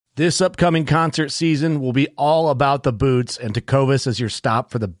This upcoming concert season will be all about the boots, and Tecovas is your stop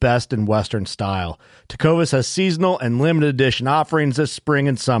for the best in Western style. Tecovas has seasonal and limited edition offerings this spring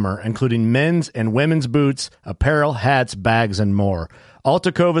and summer, including men's and women's boots, apparel, hats, bags, and more. All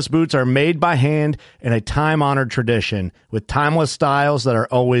Tecovas boots are made by hand in a time-honored tradition with timeless styles that are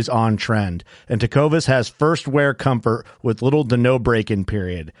always on trend. And Tecovas has first wear comfort with little to no break-in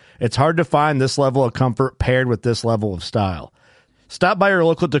period. It's hard to find this level of comfort paired with this level of style. Stop by your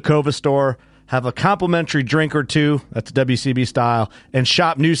local Tecovas store, have a complimentary drink or two, that's WCB style, and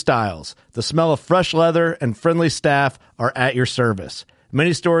shop new styles. The smell of fresh leather and friendly staff are at your service.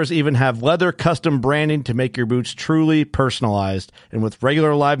 Many stores even have leather custom branding to make your boots truly personalized. And with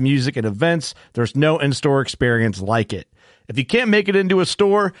regular live music and events, there's no in-store experience like it. If you can't make it into a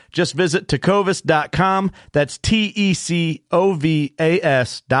store, just visit tecovas.com. That's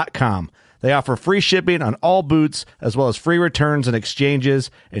TECOVAS.com. They offer free shipping on all boots, as well as free returns and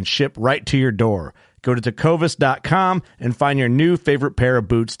exchanges, and ship right to your door. Go to tecovas.com and find your new favorite pair of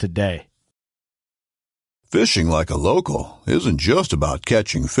boots today. Fishing like a local isn't just about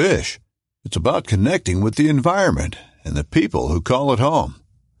catching fish. It's about connecting with the environment and the people who call it home.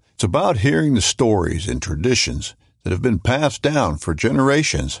 It's about hearing the stories and traditions that have been passed down for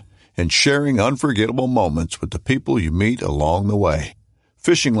generations and sharing unforgettable moments with the people you meet along the way.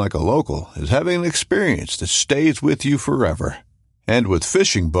 Fishing like a local is having an experience that stays with you forever. And with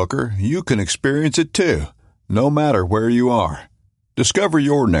Fishing Booker, you can experience it too, no matter where you are. Discover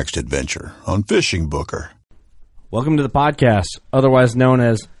your next adventure on Fishing Booker. Welcome to the podcast, otherwise known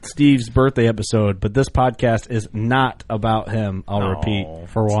as Steve's birthday episode, but this podcast is not about him, I'll repeat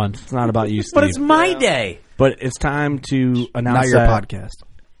for once. It's not about you, Steve. But it's my day. But it's time to announce not your podcast.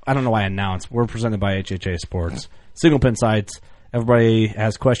 I don't know why I announced. We're presented by HHA Sports. Single pin sites. Everybody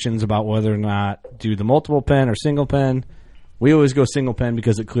has questions about whether or not do the multiple pin or single pin. We always go single pin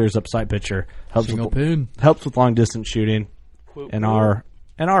because it clears up sight picture. Helps with long distance shooting. In our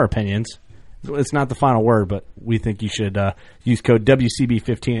opinions. It's not the final word, but we think you should use code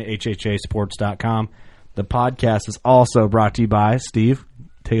WCB15 at HHAsports.com. The podcast is also brought to you by Steve.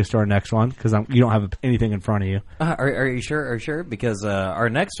 Take us to our next one because you don't have anything in front of you. Are you sure? Are you sure? Because our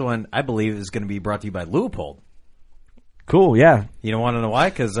next one, I believe, is going to be brought to you by Leupold. Cool, yeah. You don't want to know why?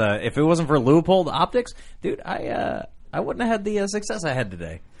 Because if it wasn't for Leupold Optics, dude, I wouldn't have had the success I had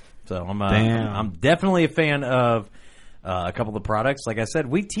today. So I'm definitely a fan of a couple of the products. Like I said,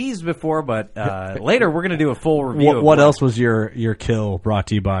 we teased before, but later we're going to do a full review. What else was your kill brought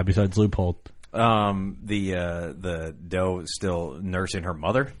to you by besides Leupold? The doe still nursing her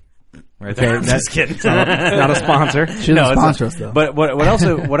mother. Right there. I'm just kidding. Not a sponsor. She doesn't sponsor us though. But what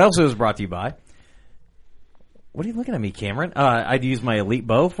else was brought to you by? What are you looking at me, Cameron? I'd use my Elite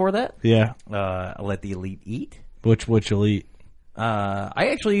bow for that. Yeah. I let the Elite eat. Which Elite? I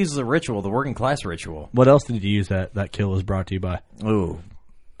actually use the Ritual, the working class Ritual. What else did you use that kill was brought to you by? Ooh,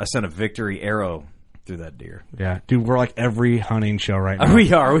 I sent a victory arrow through that deer. Yeah, dude, we're like every hunting show right now.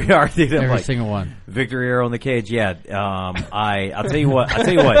 We are, dude. Every single one. Victory arrow in the cage. Yeah. I'll tell you what.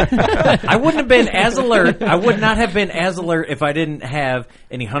 I wouldn't have been as alert. I would not have been as alert if I didn't have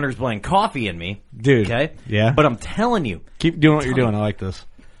any Hunter's Blend coffee in me, dude. Okay. Yeah. But I'm telling you, keep doing what you're doing. I like this.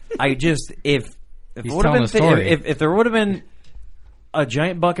 I just if there would have been a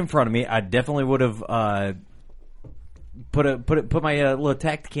giant buck in front of me, I definitely would have put my little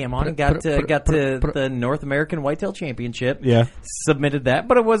Tacticam on and got to the North American Whitetail Championship. Yeah, submitted that,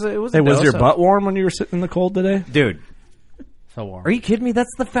 but it was. Hey, was your butt warm when you were sitting in the cold today, dude? So warm. Are you kidding me?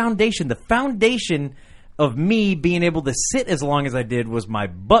 That's the foundation. The foundation of me being able to sit as long as I did was my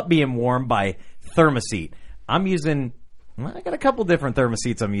butt being warm by Thermoset. I'm using. I got a couple different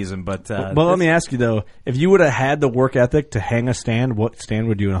Thermoseats I'm using, but let me ask you though: if you would have had the work ethic to hang a stand, what stand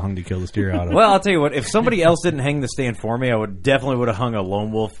would you have hung to kill this deer out of? Well, I'll tell you what: if somebody else didn't hang the stand for me, I would hung a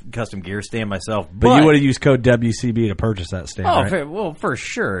Lone Wolf custom gear stand myself. But you would have used code WCB to purchase that stand. Oh, right? For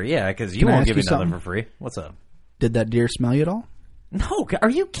sure, yeah, because you won't give me nothing for free. What's up? Did that deer smell you at all? No, are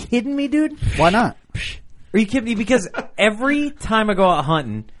you kidding me, dude? Why not? Are you kidding me? Because every time I go out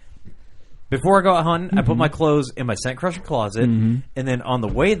hunting. Before I go out hunting, I put my clothes in my scent crusher closet, and then on the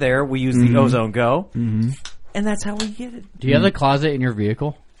way there, we use the Ozone Go, and that's how we get it. Do you have a closet in your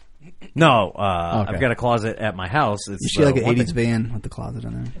vehicle? No, okay. I've got a closet at my house. It's you should like an 80s van with the closet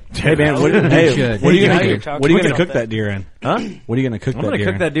in there. Hey, man, what are you going to cook that deer in? Huh? What are you going to cook that deer in? I'm going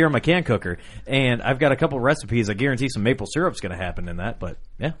to cook that deer in my can cooker, and I've got a couple recipes. I guarantee some maple syrup's going to happen in that, but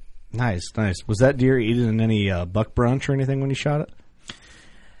yeah. Nice. Was that deer eaten in any buck brunch or anything when you shot it?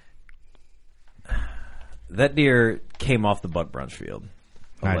 That deer came off the buck brunch field,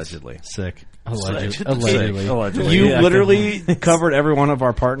 nice. allegedly. Sick. Allegedly. You literally covered every one of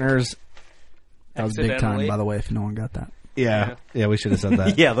our partners. That was big time, by the way, if no one got that. Yeah, we should have said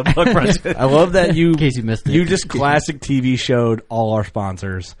that. Yeah, the book runs. I love that you, in case you missed it. You just classic TV showed all our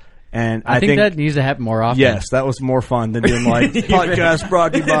sponsors. And I think that needs to happen more often. Yes, that was more fun than doing like podcast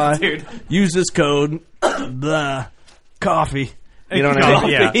brought to you by use this code blah, coffee. You know what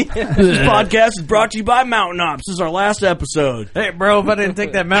I mean? Yeah. This podcast is brought to you by Mountain Ops. This is our last episode. Hey, bro, if I didn't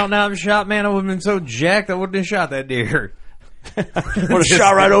take that Mountain Ops shot, man, I would have been so jacked I wouldn't have shot that deer. Would have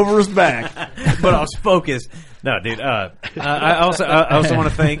shot right over his back. But I was focused. No, dude. I also want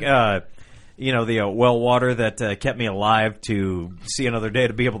to thank the well water that kept me alive to see another day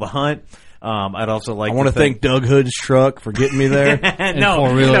to be able to hunt. I'd also like. I want to thank Doug Hood's truck for getting me there.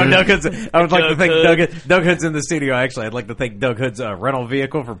 no, Doug Hood's. I would like to thank Doug Hood's in the studio. Actually, I'd like to thank Doug Hood's rental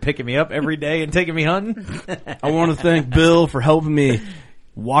vehicle for picking me up every day and taking me hunting. I want to thank Bill for helping me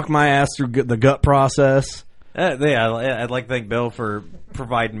walk my ass through the gut process. I'd like to thank Bill for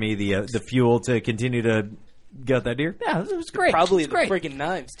providing me the fuel to continue to gut that deer. Yeah, it was great. Probably the freaking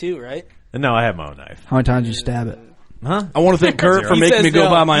knives too, right? No, I have my own knife. How many times did you stab it? Huh? I want to thank Kurt for making me go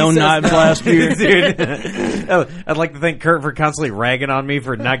buy my own knives last year. Dude, I'd like to thank Kurt for constantly ragging on me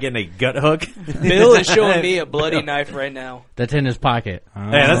for not getting a gut hook. Bill is showing me a bloody knife right now. That's in his pocket.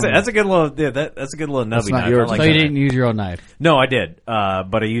 Hey, that's a good little that's a good little nubby knife. Yours. So you didn't use your own knife? No, I did,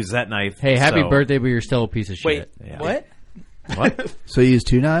 but I used that knife. Hey, happy birthday, but you're still a piece of shit. Wait, what? What? So you used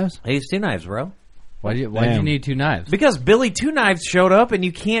 2 knives? I used 2 knives, bro. Why did you need 2 knives? Because Billy 2 Knives showed up, and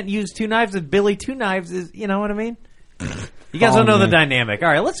you can't use 2 knives if Billy 2 Knives is. You know what I mean? You guys don't know the dynamic. All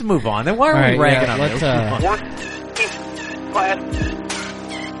right, let's move on. Then why are we ragging on this?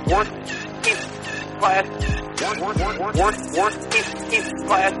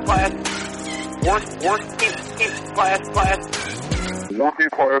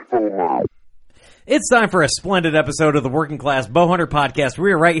 It's time for a splendid episode of the Working Class Bowhunter Podcast.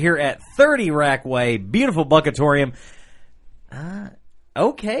 We're right here at 30 Rack Way, beautiful Buckatorium.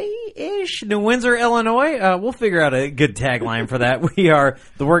 Okay-ish, New Windsor, Illinois. We'll figure out a good tagline for that. We are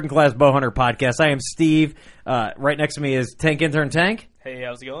the Working Class Bowhunter Podcast. I am Steve. Right next to me is Tank Intern Tank. Hey,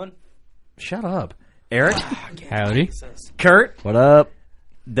 how's it going? Shut up. Eric. Howdy. Kurt. What up?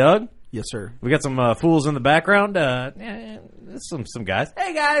 Doug. Yes, sir. We got some fools in the background. Some guys.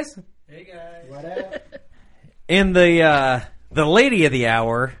 Hey, guys. Hey, guys. What up? In the lady of the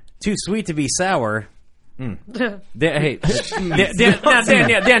hour, too sweet to be sour. Hey,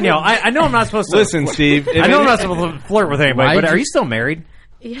 Danielle, I know I'm not supposed to. Listen, Steve. I know I'm not supposed to flirt with anybody, but are you still married?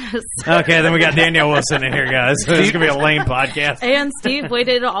 Yes. Okay, then we got Danielle Wilson in here, guys. This is going to be a lame podcast. And Steve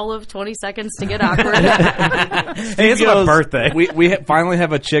waited all of 20 seconds to get awkward. Hey, it's my birthday. We finally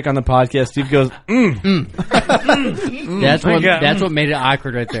have a chick on the podcast. Steve goes, That's what made it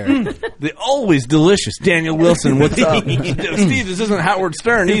awkward right there. The always delicious Danielle Wilson. What's up? Steve, this isn't Howard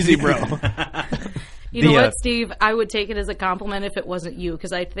Stern. Easy, bro. You know what, Steve? I would take it as a compliment if it wasn't you,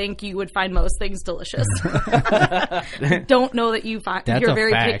 because I think you would find most things delicious. Don't know that you're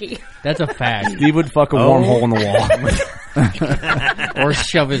very picky. That's a fact. Steve would fuck a warm hole in the wall. Or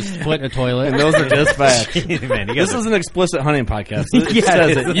shove his foot in a toilet. And those are just facts. Man, this is an explicit hunting podcast. It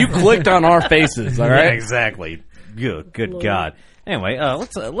says it. You clicked on our faces, all right? Yeah, exactly. Good God. Anyway,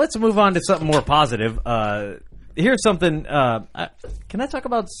 let's move on to something more positive. Here's something. Can I talk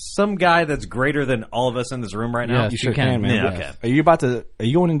about some guy that's greater than all of us in this room right now? Yes, you sure can, man. Yeah, okay. Are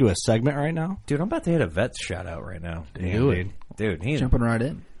you going into a segment right now? Dude, I'm about to hit a vet shout out right now. Do it. Dude, he's jumping right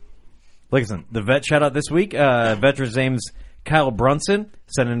in. Listen, the vet shout out this week, veteran's name's Kyle Brunson,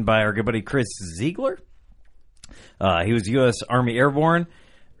 sent in by our good buddy Chris Ziegler. He was U.S. Army Airborne.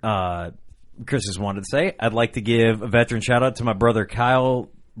 Chris just wanted to say, I'd like to give a veteran shout out to my brother Kyle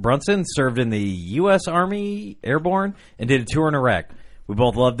Brunson, served in the U.S. Army Airborne and did a tour in Iraq. We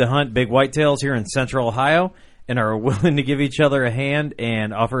both love to hunt big whitetails here in central Ohio and are willing to give each other a hand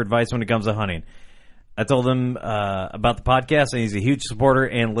and offer advice when it comes to hunting. I told him about the podcast, and he's a huge supporter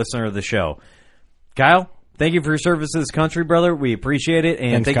and listener of the show. Kyle, thank you for your service to this country, brother. We appreciate it,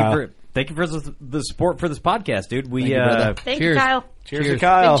 and thanks, thank you for the support for this podcast, dude. Thank you, Kyle. Cheers to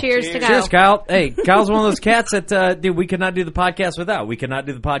Kyle. Big cheers to Kyle. Cheers, Kyle. Hey, Kyle's one of those cats that, dude, we could not do the podcast without. We could not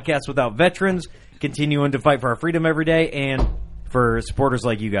do the podcast without veterans continuing to fight for our freedom every day and for supporters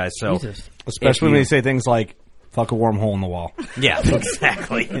like you guys. So, especially when you say things like, Fuck a warm hole in the wall. Yeah,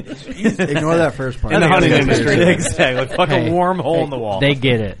 exactly. Ignore that first part. In the hunting industry. Exactly. Fuck a warm hole in the wall. They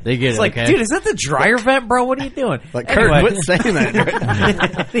get it. It's like, okay? dude, is that the dryer vent, bro? What are you doing? Like, Kurt, quit saying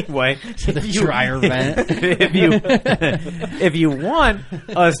that. Anyway, the dryer vent. if you want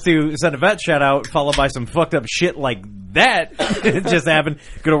us to send a vet shout out followed by some fucked up shit like that just happened,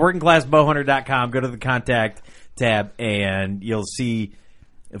 go to workingclassbowhunter.com, go to the contact tab, and you'll see,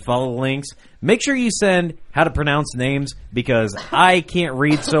 follow the links. Make sure you send how to pronounce names, because I can't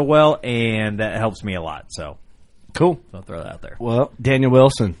read so well, and that helps me a lot. So cool. So I'll throw that out there. Well, Danielle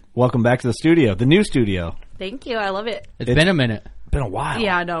Wilson, welcome back to the studio, the new studio. Thank you. I love it. It's been a minute. Been a while.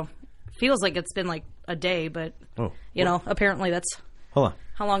 Yeah, I know. Feels like it's been like a day, but apparently that's Hold on.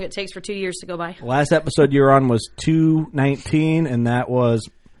 how long it takes for 2 years to go by. Last episode you were on was 2/19, and that was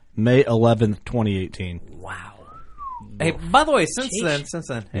May 11th, 2018. Wow. Hey, by the way, since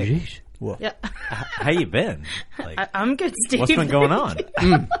then, hey, Yeah. how you been? Like, I'm good, Steve. what's been going on?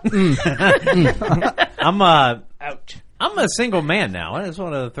 I'm a single man now. I just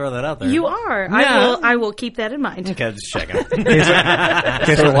want to throw that out there. You are. No. I will keep that in mind. Okay, just checking. In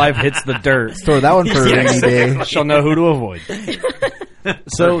case her life hits the dirt, Store that one for a rainy day. she'll know who to avoid.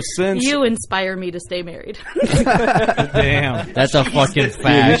 So since You inspire me to stay married. damn, That's a fucking Dude, you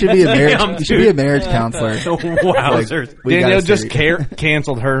fact. should be a marriage. Damn, You should be a marriage counselor. Wowzers. We Danielle gotta just stay-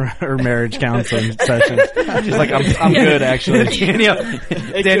 canceled her marriage counseling session. She's like, I'm good actually.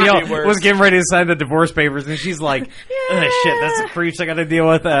 Danielle was getting ready to sign the divorce papers, and she's like, shit, that's a preach I got to deal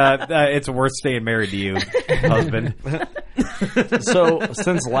with. It's worth staying married to you, husband. So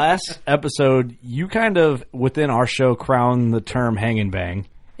since last episode, you kind of within our show crowned the term hang and bang,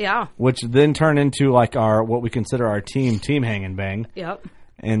 Yeah. which then turned into like our what we consider our team hang and bang, Yep.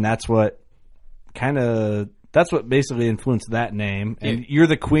 and that's what basically influenced that name. And you're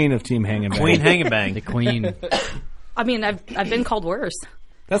the queen of team hang and bang. Queen hang and bang. The queen. I mean, I've been called worse.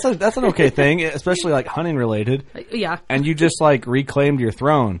 That's an okay thing, especially like hunting related. Yeah. And you just like reclaimed your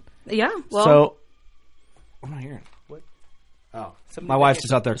throne. Yeah. Well, So I'm not hearing. What? Oh, my wife's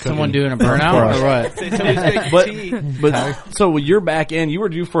just out there cooking. Someone doing a burnout or what? But so you're back in. You were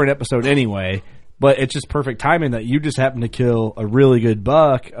due for an episode anyway, but it's just perfect timing that you just happened to kill a really good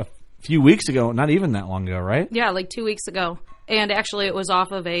buck a few weeks ago. Not even that long ago, right? yeah, like 2 weeks ago. And actually, it was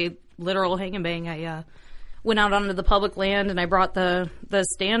off of a literal hang and bang. I went out onto the public land, and I brought the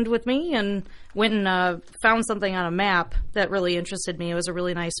stand with me and went and found something on a map that really interested me. It was a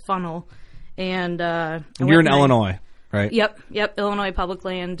really nice funnel. And You're in Illinois, right? Yep, Illinois public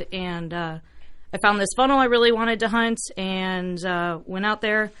land. And I found this funnel I really wanted to hunt, and went out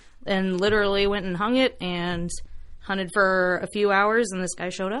there and literally went and hung it and hunted for a few hours, and this guy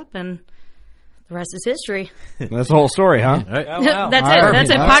showed up, and the rest is history. That's the whole story, huh? That's it. That's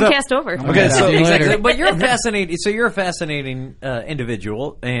it. Podcast over. Okay, so Exactly. But you're a fascinating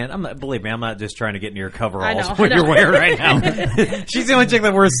individual, and believe me, I'm not just trying to get in your coveralls I what know. you're wearing right now. She's the only chick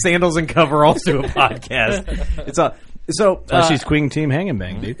that wears sandals and coveralls to a podcast. It's a so she's queen team hang and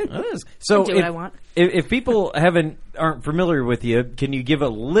bang, dude. So do what I want. If people aren't familiar with you, can you give a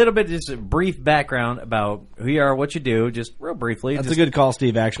little bit, just a brief background about who you are, what you do, just real briefly? That's a good call,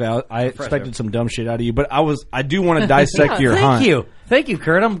 Steve. Actually, I expected some dumb shit out of you, but I do want to dissect your hunt. Thank you,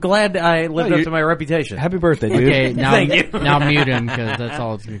 Kurt. I'm glad I lived up to my reputation. Happy birthday, dude. Okay, now, Thank you. now mute him because that's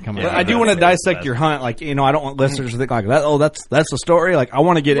all it's going to come out. I do want to dissect your hunt. Like, I don't want listeners to think like that. Oh, that's the story. Like, I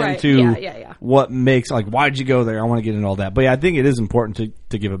want to get Right. into Yeah. what makes, like, why'd you go there? I want to get into all that. But yeah, I think it is important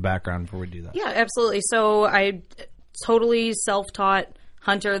to give a background before we do that. Yeah, absolutely. So I totally self-taught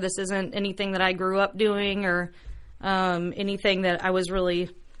hunter. This isn't anything that I grew up doing or anything that I was really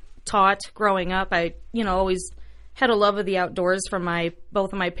taught growing up. I, always had a love of the outdoors from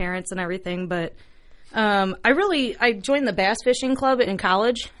both of my parents and everything. But I joined the bass fishing club in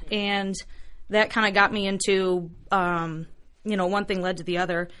college, and that kind of got me into, one thing led to the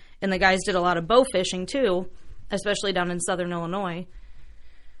other. And the guys did a lot of bow fishing too, especially down in southern Illinois.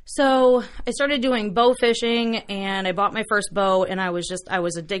 So I started doing bow fishing, and I bought my first bow, and I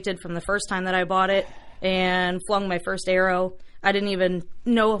was addicted from the first time that I bought it, and flung my first arrow. I didn't even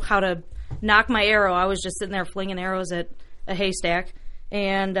know how to knock my arrow. I was just sitting there flinging arrows at a haystack,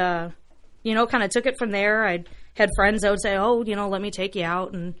 and kind of took it from there. I had friends that would say, "Oh, let me take you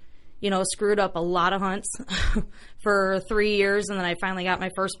out," and screwed up a lot of hunts for 3 years, and then I finally got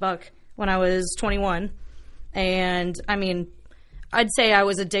my first buck when I was 21. And I mean, I'd say I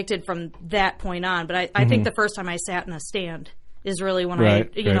was addicted from that point on, but I think the first time I sat in a stand is really when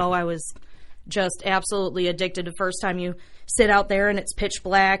I was just absolutely addicted. The first time you sit out there and it's pitch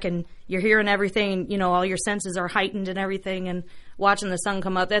black and you're hearing everything, all your senses are heightened and everything. And watching the sun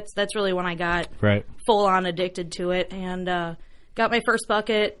come up. That's really when I got full on addicted to it, and got my first buck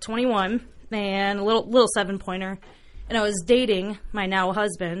at 21 and a little 7-pointer. And I was dating my now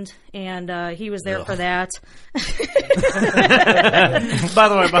husband, and he was there for that. By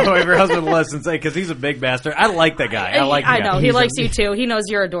the way, if your husband listens, because he's a big bastard. I like that guy. I know. He likes you, too. He knows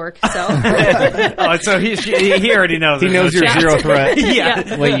you're a dork, so. So he already knows. He knows you're zero threat.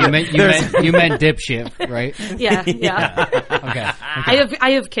 Yeah. Wait, you meant dipshit, right? Yeah. Okay.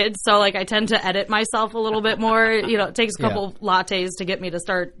 I have kids, so like I tend to edit myself a little bit more. It takes a couple lattes to get me to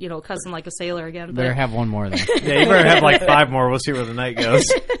start, cussing like a sailor again. Better have one more then. Yeah, you better have like 5 more. We'll see where the night goes.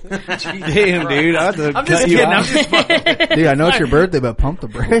 Damn, dude. I'm just kidding. Dude, I know it's your birthday, but pump the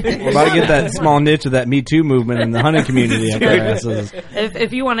brakes. We're about to get that small niche of that Me Too movement in the hunting community.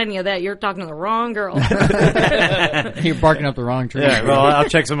 If you want any of that, you're talking to the wrong girl. You're barking up the wrong tree. Yeah, well, I'll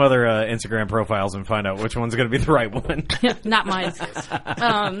check some other Instagram profiles and find out which one's going to be the right one. Not mine.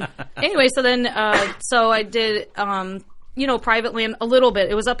 Anyway, so then, so I did, private land a little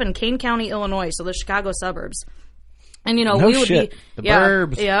bit. It was up in Kane County, Illinois, so the Chicago suburbs. And we would be the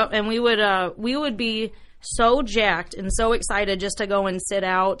burbs. Yeah, and we would be so jacked and so excited just to go and sit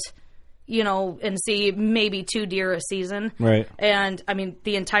out, and see maybe 2 deer a season. Right. And I mean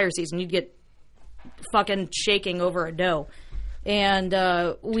the entire season you'd get fucking shaking over a doe. And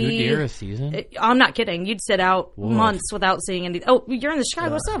 2 deer a season? I'm not kidding. You'd sit out months without seeing any. Oh, you're in the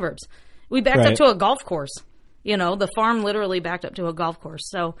Chicago suburbs. We backed up to a golf course. The farm literally backed up to a golf course.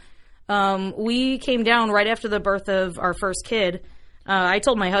 So we came down right after the birth of our first kid. I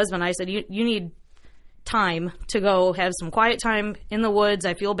told my husband, I said, you need time to go have some quiet time in the woods.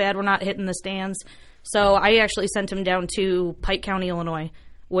 I feel bad we're not hitting the stands. So I actually sent him down to Pike County, Illinois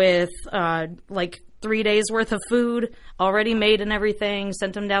with 3 days worth of food already made and everything.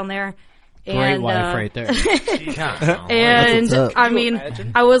 Sent him down there. Great life right there. And I mean,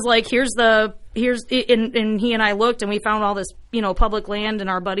 I was like, here's and he and I looked and we found all this, public land, and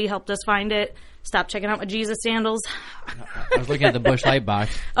our buddy helped us find it. Stopped checking out my Jesus sandals. I was looking at the Busch Light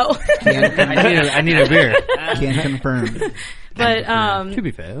box. Oh. I need a beer. Can't confirm. But to be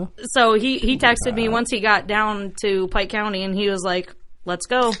fair. So he texted me once he got down to Pike County, and he was like, let's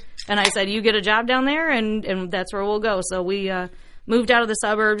go. And I said, you get a job down there, and that's where we'll go. So we moved out of the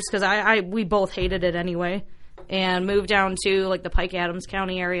suburbs because we both hated it anyway, and moved down to like the Pike Adams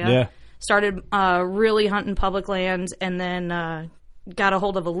County area. Yeah. Started really hunting public land, and then got a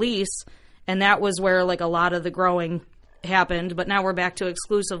hold of a lease, and that was where like a lot of the growing happened. But now we're back to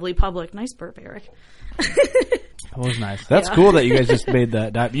exclusively public. Nice burp, Eric. That was nice. That's cool that you guys just made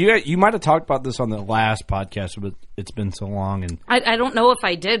that dive. You might have talked about this on the last podcast, but it's been so long. And I don't know if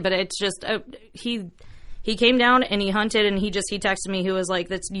I did, but it's just he came down and he hunted, and he texted me. He was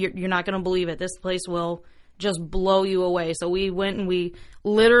like, you're not going to believe it. This place will just blow you away. So we went and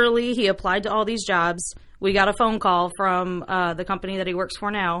he applied to all these jobs. We got a phone call from the company that he works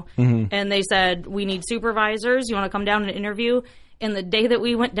for now, and they said, we need supervisors. You want to come down and interview? And the day that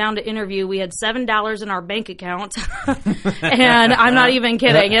we went down to interview, we had $7 in our bank account. And I'm not even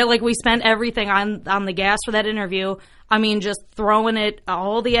kidding. We spent everything on the gas for that interview. I mean, just throwing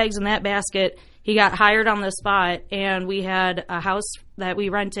all the eggs in that basket. He got hired on the spot, and we had a house that we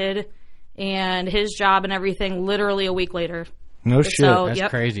rented and his job and everything literally a week later. No shit. So, That's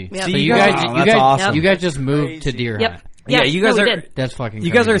crazy. Yep. So you guys, awesome. You guys just moved to deer hunt. Yeah, you guys we are. did. That's fucking.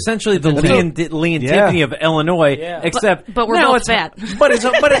 You guys are essentially the Lee and Tiffany of Illinois, except but we're both fat. But it's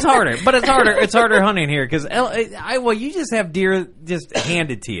harder. It's harder hunting here because you just have deer just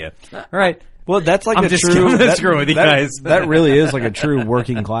handed to you, right? Well, that's like I'm a just true. screwing with you guys. That really is like a true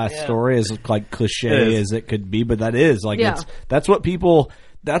working class story, as like cliche as it could be, but that is like that's what people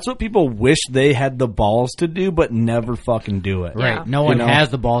wish they had the balls to do, but never fucking do it. Right. No one has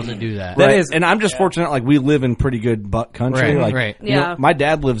the balls to do that. That is, and I'm just fortunate. Like we live in pretty good buck country. Right. My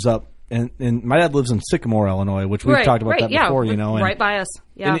dad lives up. And my dad lives in Sycamore, Illinois, which we've talked about that before, and, right by us.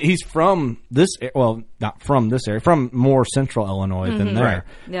 Yeah. And he's from this, well, not from this area, from more central Illinois than there. Right.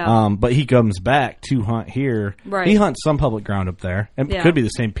 Yeah. But he comes back to hunt here. Right. He hunts some public ground up there. It could be the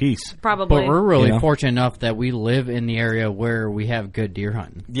same piece. Probably. But we're really fortunate enough that we live in the area where we have good deer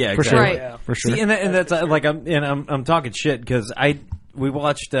hunting. Yeah, for exactly. sure. Right. Yeah. For sure. See, and that's like I'm talking shit because we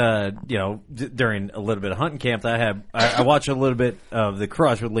watched during a little bit of hunting camp that I watched a little bit of the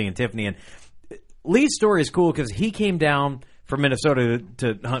Crush with Lee and Tiffany, and Lee's story is cool because he came down from Minnesota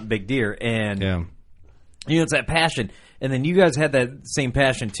to hunt big deer, and it's that passion. And then you guys had that same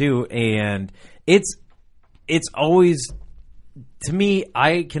passion too, and it's always, to me,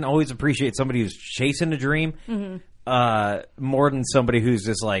 I can always appreciate somebody who's chasing a dream, more than somebody who's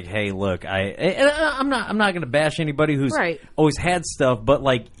just like, hey, look, I'm not going to bash anybody who's always had stuff, but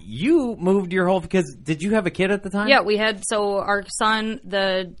like you moved your whole, because did you have a kid at the time? Yeah, we had, so our son,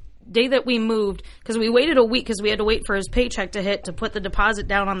 the day that we moved, because we waited a week because we had to wait for his paycheck to hit to put the deposit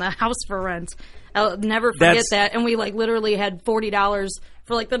down on the house for rent. I'll never forget that. And we like literally had $40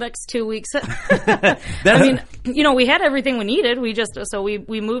 for like the next 2 weeks. I mean, you know, we had everything we needed.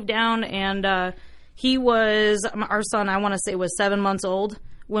 We moved down, and he was, our son, I want to say was 7 months old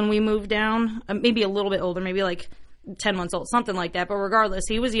when we moved down. Maybe a little bit older, maybe like 10 months old, something like that. But regardless,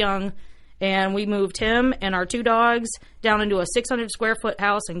 he was young. And we moved him and our 2 dogs down into a 600-square-foot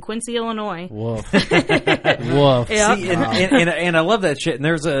house in Quincy, Illinois. Woof. Woof. Yep. See, and I love that shit. And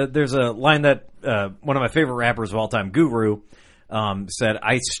there's a line that one of my favorite rappers of all time, Guru, said,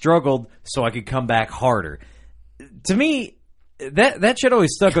 "I struggled so I could come back harder." To me, that shit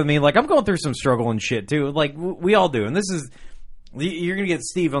always stuck with me. Like, I'm going through some struggle and shit too. Like we all do. And this is, you're gonna get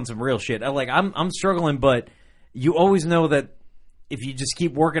Steve on some real shit. I'm struggling, but you always know that if you just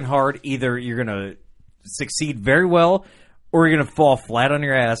keep working hard, either you're going to succeed very well or you're going to fall flat on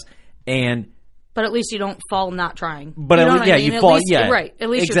your ass. But at least you don't fall not trying. But you know at least, you fall. Right. At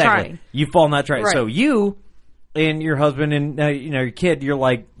least you're trying. You fall not trying. Right. So you and your husband and your kid, you're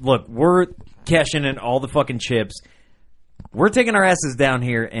like, look, we're cashing in all the fucking chips. We're taking our asses down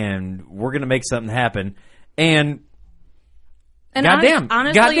here and we're going to make something happen. And goddamn,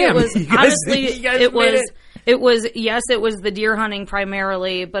 honestly, it was it was the deer hunting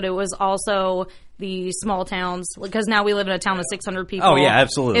primarily, but it was also the small towns, because now we live in a town of 600 people. Oh, yeah,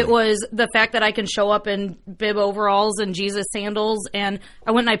 absolutely. It was the fact that I can show up in bib overalls and Jesus sandals, and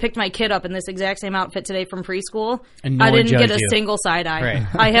I went and I picked my kid up in this exact same outfit today from preschool. And no I one didn't get a judged you. single side eye. Right.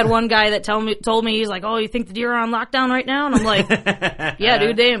 I had one guy that told me, he's like, "Oh, you think the deer are on lockdown right now?" And I'm like, "Yeah,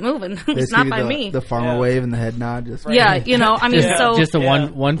 dude, they ain't moving. It's not by me." The farmer wave and the head nod. Just Yeah, you know, I mean, so Just a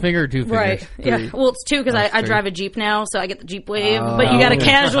one finger or 2 fingers? right. Yeah. Well, it's 2 because I drive a Jeep now, so I get the Jeep wave. Oh, but you got to okay.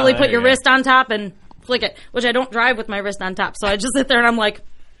 casually put your wrist on top and flick it, which I don't drive with my wrist on top. So I just sit there and I'm like,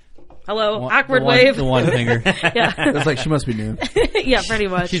 hello, awkward wave. The one finger. Yeah. It's like she must be new. Yeah, pretty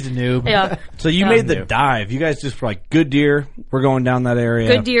much. She's a noob. Yeah. So you made the dive. You guys just were like, good deer. We're going down that area.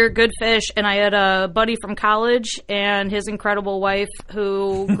 Good deer, good fish. And I had a buddy from college and his incredible wife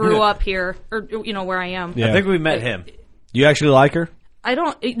who grew up here, or, you know, where I am. Yeah. I think we met him. You actually like her? I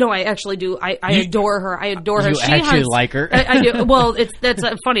don't. No, I actually do. I adore her. I adore her. You She actually hunts, like her? I do. Well, that's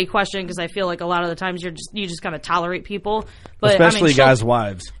a funny question because I feel like a lot of the times you just kind of tolerate people, but Especially I mean, guys'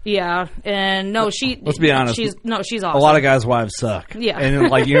 wives. Yeah, and no, she's be honest. She's awesome. A lot of guys' wives suck. Yeah. And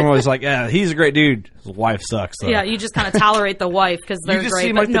like you're always like, yeah, he's a great dude. His wife sucks. Though. Yeah, you just kind of tolerate the wife because they're You just great.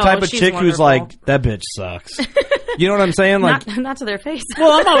 seem but like the no, type of she's chick who's wonderful. like, that bitch sucks. You know what I'm saying? Like, not to their face.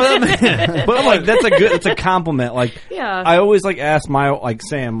 well, I'm not, but like that's a compliment. Like, Yeah. I always like ask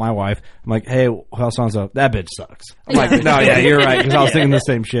Sam, my wife. I'm like, hey, how sounds up? That bitch sucks. I'm like, no, yeah, you're right because I was thinking the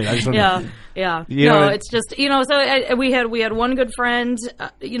same shit. I just Yeah. You No, know, it's just, you know, so we had one good friend,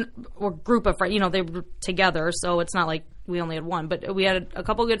 or group of friends, you know, they were together, so it's not like we only had one, but we had a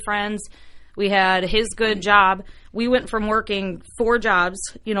couple good friends. We had his good job. We went from working 4 jobs,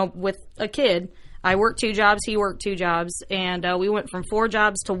 you know, with a kid. I worked 2 jobs, he worked 2 jobs, and we went from 4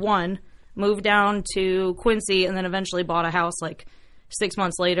 jobs to 1, moved down to Quincy, and then eventually bought a house like 6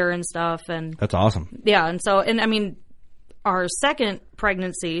 months later and stuff. And that's awesome. yeah, and so, and I mean, our second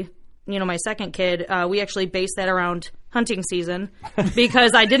pregnancy, you know, my second kid, we actually based that around hunting season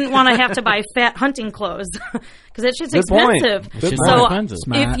because I didn't want to have to buy fat hunting clothes because that shit's expensive. Good So point.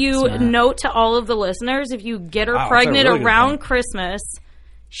 if you note to all of the listeners, if you get her Wow, pregnant that's a really good around point. Christmas,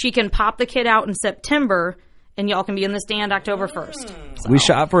 she can pop the kid out in September and y'all can be in the stand October 1st. We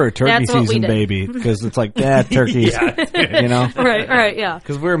shot for a turkey That's what we season, did. baby, because it's like turkeys, you know. Right, yeah.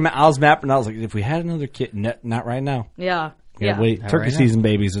 Because I was mapping. I was like, if we had another kid, not right now. Yeah. Yeah, wait. Turkey right now. season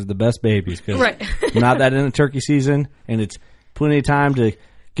babies is the best babies because Right. not that in the turkey season, and it's plenty of time to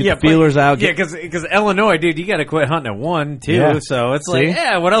get the feelers out. Yeah, because Illinois, dude, you got to quit hunting at 1 too. Yeah. So it's See? like,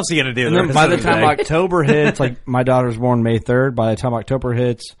 yeah, what else are you gonna do? And then by the rest of time day? October hits, like my daughter's born May 3rd. By the time October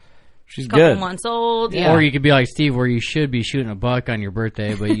hits, she's Couple good. months old. Yeah. Or you could be like Steve, where you should be shooting a buck on your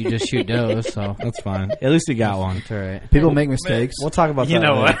birthday, but you just shoot does. So That's fine. At least you got one. that's all right. People make mistakes. We'll talk about you that.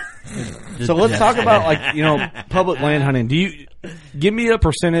 know later. what? So let's talk about like public land hunting. Do you give me a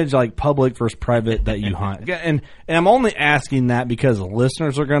percentage like public versus private that you hunt? And I'm only asking that because the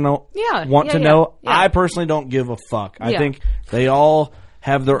listeners are gonna want to know. Yeah. I personally don't give a fuck. I Yeah. think they all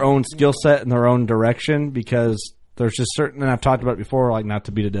have their own skill set and their own direction because there's just certain. And I've talked about it before, like not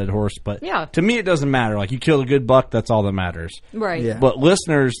to beat a dead horse, but Yeah. to me it doesn't matter. Like you kill a good buck, that's all that matters. Right. Yeah. But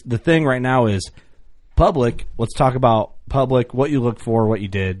listeners, the thing right now is public, let's talk about public, what you look for, what you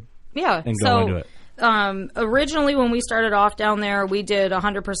did. Yeah. And go into it. Originally, when we started off down there, we did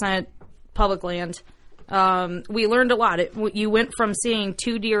 100% public land. We learned a lot. You went from seeing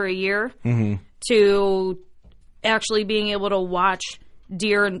 2 deer a year to actually being able to watch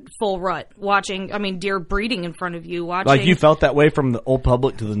deer in full rut, deer breeding in front of you. Like you felt that way from the old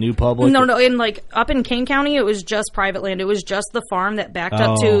public to the new public? No. Up in Kane County, it was just private land. It was just the farm that backed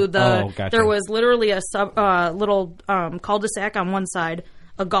up to the. Gotcha. There was literally a little cul-de-sac on one side,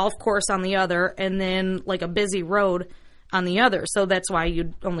 a golf course on the other, and then like a busy road on the other. So that's why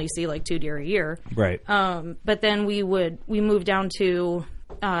you'd only see like 2 deer a year. Right. But then we moved down to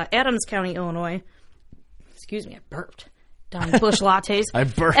Adams County, Illinois. Excuse me, I burped. Down Bush Lattes. I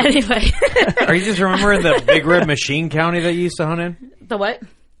burped. Anyway. Are you just remembering the Big Red Machine County that you used to hunt in? The what?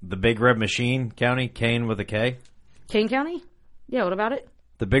 The Big Red Machine County, Kane with a K? Kane County? Yeah, what about it?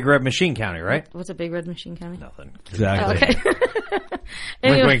 The Big Red Machine County, right? What's a Big Red Machine County? Nothing. Exactly. Okay.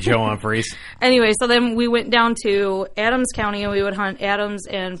 Wink, wink, Joe on Freeze. Anyway, so then we went down to Adams County and we would hunt Adams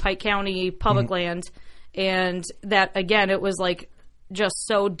and Pike County public land. And that, again, it was like just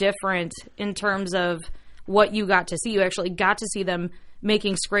so different in terms of what you got to see. You actually got to see them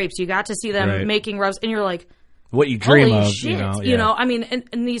making scrapes. You got to see them making rubs. And you're like, what you dream holy of, shit.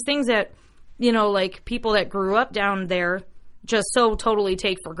 And these things that, like people that grew up down there just so totally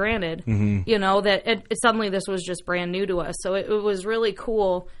take for granted, that suddenly this was just brand new to us. So it was really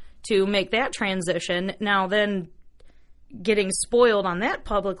cool to make that transition. Now then getting spoiled on that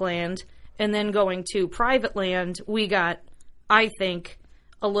public land and then going to private land, we got, I think,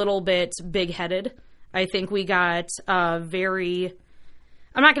 a little bit big-headed. I think we got very...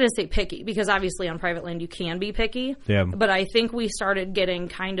 I'm not going to say picky, because obviously on private land you can be picky. Yeah. But I think we started getting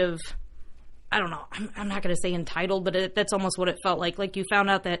kind of... I don't know. I'm not going to say entitled, but that's almost what it felt like. Like you found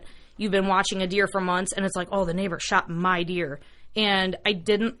out that you've been watching a deer for months, and it's like, oh, the neighbor shot my deer. And I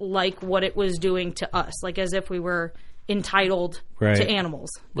didn't like what it was doing to us, like as if we were entitled to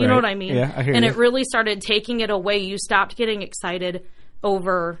animals. You know what I mean? Yeah, I hear and you. it really started taking it away. You stopped getting excited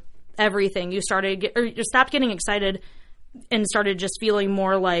over everything. You stopped getting excited and started just feeling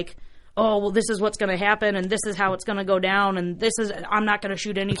more like, oh, well, this is what's going to happen, and this is how it's going to go down, and I'm not going to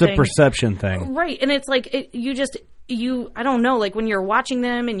shoot anything. It's a perception thing. Right. And it's like, I don't know, like when you're watching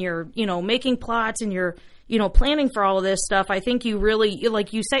them and you're, making plots and you're, planning for all of this stuff, I think you really,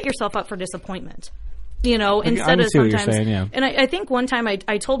 you set yourself up for disappointment, instead of sometimes. What you're saying, yeah. And I think one time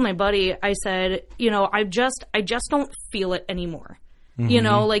I told my buddy, I said, I just don't feel it anymore.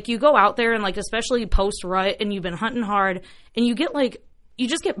 Mm-hmm. Like you go out there and like, especially post rut, and you've been hunting hard and you get like, you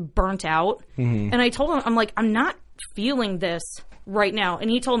just get burnt out. Mm-hmm. And I told him, I'm like, I'm not feeling this right now.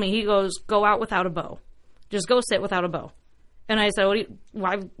 And he told me, he goes, go out without a bow. Just go sit without a bow. And I said,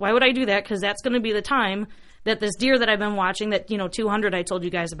 why would I do that? Because that's going to be the time that this deer that I've been watching, that, 200 I told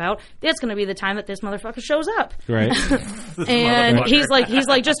you guys about, that's going to be the time that this motherfucker shows up. Right. And he's like,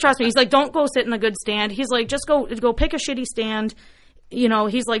 just trust me. He's like, don't go sit in a good stand. He's like, just go pick a shitty stand.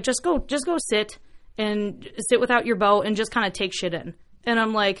 He's like, just go sit without your bow and just kind of take shit in. And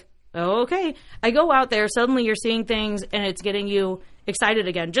I'm like, oh, okay. I go out there. Suddenly you're seeing things and it's getting you excited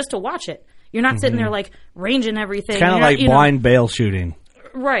again just to watch it. You're not sitting there like ranging everything. Kind of like blind bail shooting.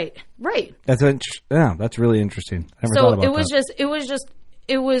 Right. That's really interesting. I never thought about that.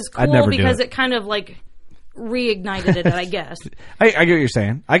 It was cool because it kind of like reignited it, I guess. I get what you're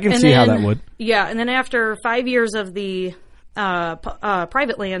saying. I can see how that would. Yeah. And then after 5 years of the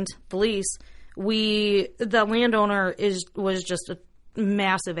private land, the lease, the landowner was just a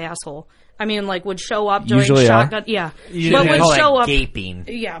massive asshole. I mean, like would show up during shotgun. Yeah, but would show up gaping.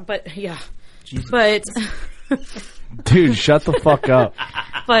 Yeah, but yeah, but dude, shut the fuck up.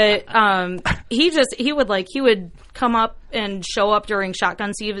 But he would come up and show up during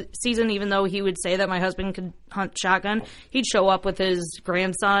shotgun season, even though he would say that my husband could hunt shotgun. He'd show up with his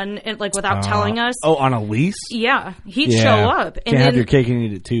grandson and like without telling us. Oh, on a lease? Yeah, he'd show up. And Can't have your cake and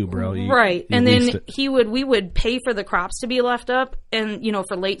eat it too, bro. Right, and then we would pay for the crops to be left up, and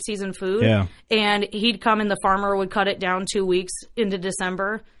for late season food. Yeah, and he'd come and the farmer would cut it down 2 weeks into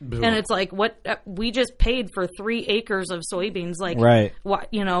December, and it's like, what? We just paid for 3 acres of soybeans, like right? What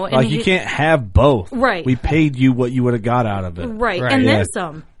And like you can't have both, right? We paid you what you would have got out of it, right? And then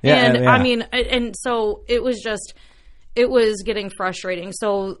some. Yeah, and I mean, and so it was getting frustrating.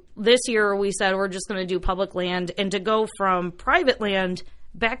 So this year we said we're just going to do public land, and to go from private land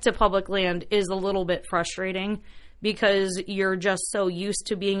back to public land is a little bit frustrating because you're just so used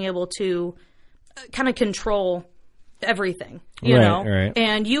to being able to kind of control everything, you know? Right.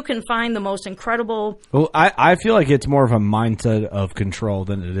 And you can find the most incredible... Well, I feel like it's more of a mindset of control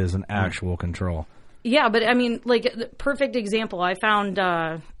than it is an actual control. Yeah, but I mean, like, the perfect example. I found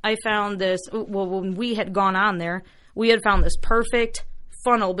this. Well, when we had gone on there, we had found this perfect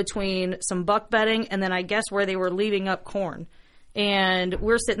funnel between some buck bedding and then I guess where they were leaving up corn. And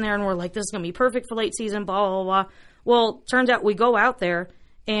we're sitting there and we're like, this is going to be perfect for late season, blah, blah, blah. Well, turns out we go out there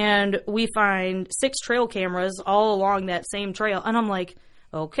and we find 6 trail cameras all along that same trail. And I'm like,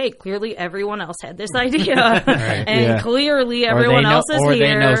 okay, clearly everyone else had this idea. And clearly everyone else is or here. Or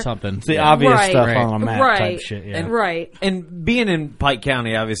they know something. It's the obvious Right. stuff Right. on a map Right. type shit. Yeah. Right. And being in Pike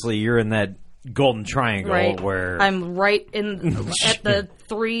County, obviously, you're in that golden triangle Right. where I'm right at the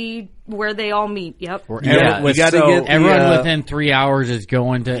 3 where they all meet. Yep. Yeah, we got to so- get Everyone within 3 hours is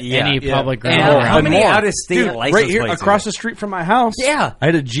going to any public ground. And how around. many out-of-state license right here plates across the street from my house. Yeah. I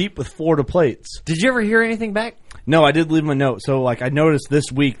had a Jeep with Florida plates. Did you ever hear anything back? No, I did leave him a note. So, like, I noticed this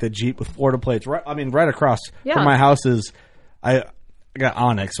week the Jeep with Florida plates. Right, I mean, right across from my house is I got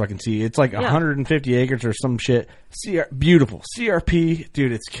Onyx, so I can see it's like 150 acres or some shit. Beautiful CRP,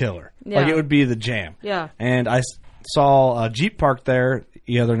 dude. It's killer. Yeah. Like it would be the jam. Yeah. And I saw a Jeep parked there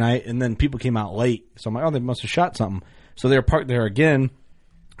the other night, and then people came out late. So I'm like, oh, they must have shot something. So they were parked there again.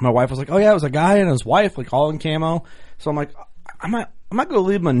 My wife was like, oh yeah, it was a guy and his wife, like all in camo. So I'm like, I might go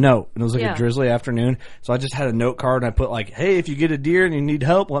leave him a note. And it was like a drizzly afternoon. So I just had a note card and I put like, hey, if you get a deer and you need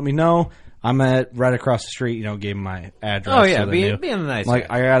help, let me know. I'm at right across the street, you know, gave him my address. Oh, yeah, so they knew. being a nice like,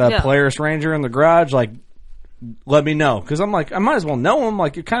 guy. I got a Polaris Ranger in the garage, like, let me know. Because I'm like, I might as well know them.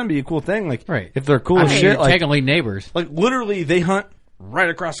 Like, it kind of be a cool thing. Like, Right. if they're cool I as mean, shit. you're Like, technically neighbors. like, literally, they hunt right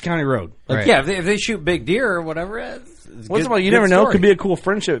across the county road. Like, Right. Yeah, if they shoot big deer or whatever, it's What's good, about, you good never know. It story. could be a cool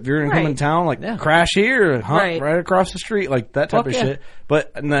friendship if you're in coming town. Like crash here, hunt right across the street, like that type of shit.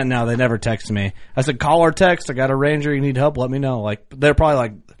 But no, they never text me. I said call or text. I got a Ranger. You need help? Let me know. Like they're probably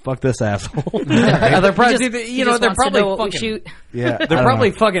like, fuck this asshole. They're probably they're probably what we fucking shoot. Yeah, they're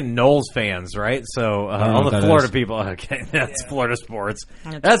probably fucking Knowles fans, right? So don't know all what the that Florida is. people. Okay, that's Florida sports.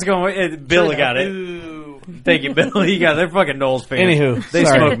 That's going. Billy got it. Thank you, Billy. You got. They're fucking Knowles fans. Anywho, they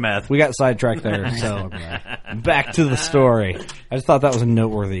sorry. smoke meth. We got sidetracked there. So back to the story. I just thought that was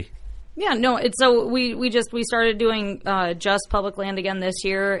noteworthy. Yeah, no. It's so we started doing just public land again this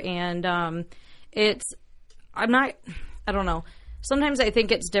year, and I don't know. Sometimes I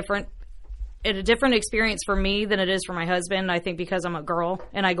think it's different. It's a different experience for me than it is for my husband. I think because I'm a girl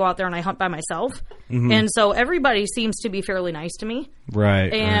and I go out there and I hunt by myself, and so everybody seems to be fairly nice to me,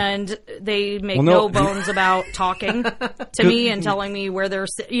 Right. and they make Well, no bones about talking to me and telling me where they're,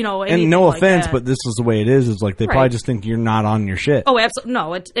 and no like offense, that. but this is the way it is. Is like they probably just think you're not on your shit. Oh, absolutely.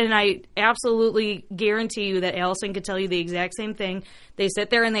 No, and I absolutely guarantee you that Allison could tell you the exact same thing. They sit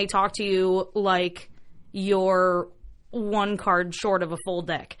there and they talk to you like you're one card short of a full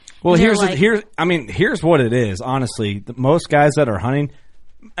deck. Well, And here's what it is. Honestly, most guys that are hunting,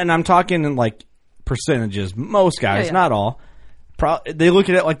 and I'm talking in like percentages. Most guys, not all. They look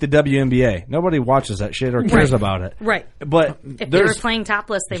at it like the WNBA. Nobody watches that shit or cares about it. Right. But If they were playing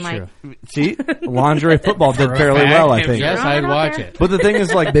topless, they might. see, lingerie football did fairly well, I think. Yes, I'd watch it. But the thing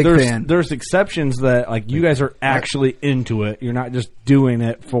is, like, Big fan. there's exceptions that, like, you guys are actually into it. You're not just doing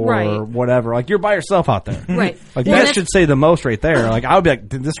it for whatever. Like, you're by yourself out there. Right. Like, Well, that that's- should say the most right there. Like, I would be like,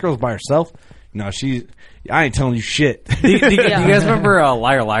 this girl's by herself? No, I ain't telling you shit. Do you guys remember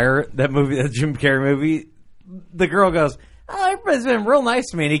Liar Liar, that movie, that Jim Carrey movie? The girl goes, oh, everybody's been real nice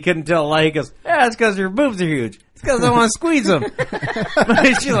to me. And he couldn't tell a lie. He goes, yeah, it's because your boobs are huge. It's because I want to squeeze them.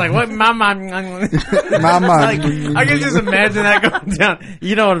 She's like, what? Mama. Mama. Like, I can just imagine that going down.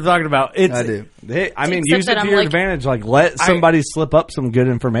 You know what I'm talking about. I do. I mean, Except use it that to I'm your like- advantage. Like, let somebody slip up some good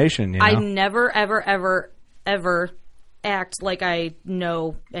information, you know? I never, ever, ever, ever act like I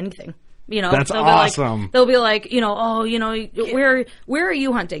know anything. That's they'll awesome. They'll be like, where are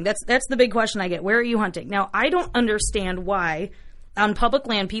you hunting? That's the big question I get. Where are you hunting? Now, I don't understand why on public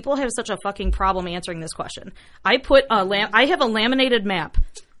land people have such a fucking problem answering this question. I have a laminated map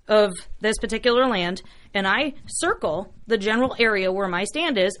of this particular land, and I circle the general area where my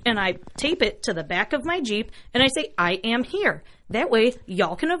stand is, and I tape it to the back of my Jeep, and I say, I am here. That way,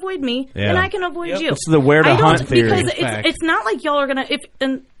 y'all can avoid me, and I can avoid you. It's the where to hunt theory. Because it's not like y'all are going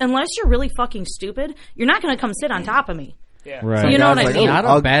to, unless you're really fucking stupid, you're not going to come sit on top of me. Yeah. Right. You know what I mean? Not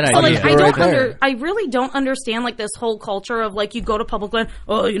a bad So, idea. like, I really don't understand, like, this whole culture of, like, you go to public land,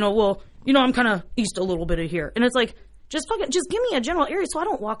 I'm kind of east a little bit of here. And it's like, just give me a general area so I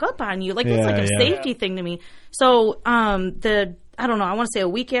don't walk up on you. Like, it's like a safety thing to me. So, I don't know, I want to say a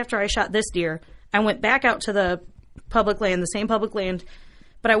week after I shot this deer, I went back out to the public land, the same public land,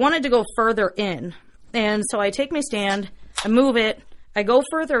 but I wanted to go further in. And so I take my stand, I move it, I go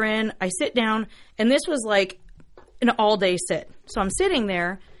further in, I sit down, and this was like an all-day sit. So I'm sitting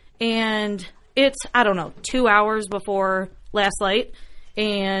there, and it's, I don't know, 2 hours before last light,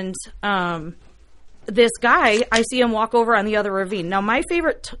 and this guy, I see him walk over on the other ravine. Now, my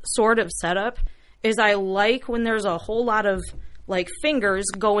favorite sort of setup is I like when there's a whole lot of like fingers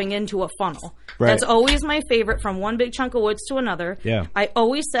going into a funnel. Right. That's always my favorite, from one big chunk of woods to another. Yeah. I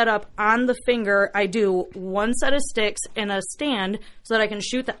always set up on the finger. I do one set of sticks and a stand so that I can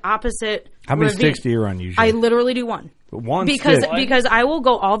shoot the opposite. How many ravine. sticks do you run usually? I literally do one. One because stick. because I will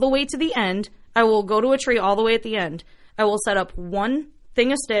go all the way to the end. I will go to a tree all the way at the end. I will set up one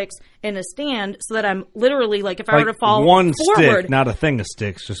thing of sticks and a stand so that I'm literally, like, if I were to fall one forward, stick, not a thing of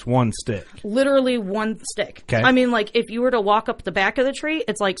sticks, just one stick. literally one stick. Okay. I mean, like, if you were to walk up the back of the tree,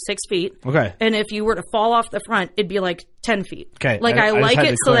 it's like 6 feet. Okay. And if you were to fall off the front, it'd be like 10 feet. Okay. Like, I I just like had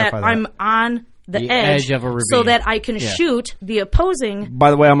it to so that, clarify that. I'm on the The edge, edge of a ravine. so that I can shoot the opposing. By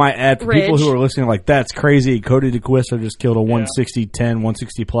the way, I might add, for people Ridge. who are listening, like, that's crazy. Cody DeQuisto just killed a 160-10,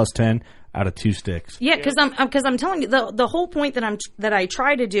 160 plus 10 out of 2 sticks. Yeah, because I'm telling you, the whole point that I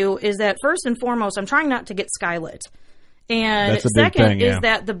try to do is that, first and foremost, I'm trying not to get skylit, and That's a big second thing, yeah. is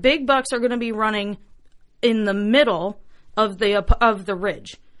that the big bucks are going to be running in the middle of the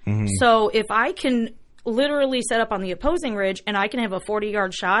ridge. Mm-hmm. So if I can literally set up on the opposing ridge and I can have a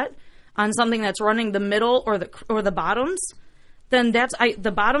 40-yard shot on something that's running the middle or the bottoms, then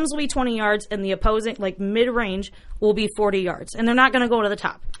the bottoms will be 20 yards and the opposing, like, mid-range, will be 40 yards, and they're not going to go to the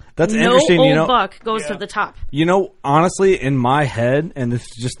top. That's no interesting, old you know. buck goes to the top. You know, honestly, in my head, and this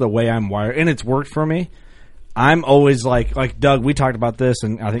is just the way I'm wired, and it's worked for me, I'm always like Doug, we talked about this,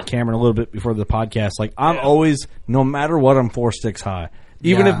 and I think Cameron a little bit before the podcast, like, I'm always, no matter what, I'm 4 sticks high.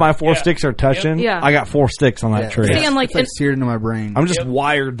 Even Yeah. if my 4 sticks are touching, Yeah. I got 4 sticks on that tree. See, I'm like, It's like seared into my brain. I'm just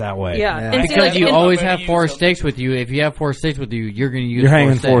wired that way. yeah. Yeah. And see, Because like, you and- always have use 4 them. sticks with you. If you have 4 sticks with you, you're going to use You're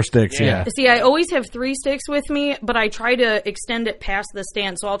hanging 4 sticks. sticks, yeah. See, I always have 3 sticks with me, but I try to extend it past the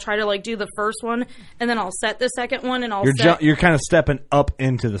stand. So I'll try to, like, do the first one, and then I'll set the second one, and I'll set. You're kind of stepping up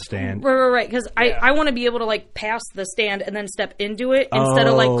into the stand. Right. Because I want to be able to, like, pass the stand and then step into it instead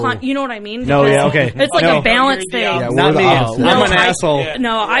of, like, Oh. you know what I mean? No, Because yeah, okay. It's like No. a balance thing. Yeah, we're Not the me. opposite. I'm an I- asshole.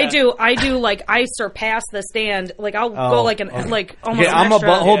 No, I do like, I surpass the stand. Like, I'll go like almost Okay, an I'm a extra.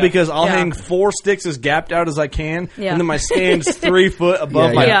 butthole because I'll Yeah. hang 4 sticks as gapped out as I can, Yeah. and then my stand's 3 foot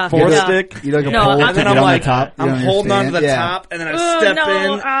above Yeah, my yeah. 4th Yeah. stick. You like a No, pole I'm- to And then get I'm on like, the top. You I'm don't holding on to the understand? Yeah. top, and then I step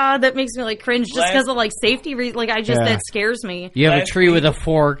no, in. that makes me, like, cringe just because of, like, safety reasons. Like, that scares me. You have a Last tree week- with a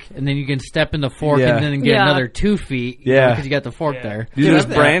fork, and then you can step in the fork Yeah. and then get Yeah. another 2 feet. Yeah. Because you got the fork there. These Dude, are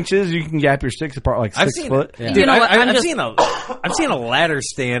I've- branches. You can gap your sticks apart like 6 foot. Yeah. You know what? I'm I've just- seen a ladder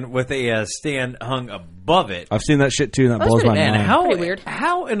stand with a stand hung above it. I've seen that shit too, and that That's blows my pretty- mind. Man, how Pretty weird.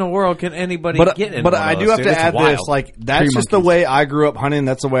 How in the world can anybody But get in? but one I of do those, have dude? to It's add wild. this. Like, that's Tree just the monkeys. way I grew up hunting.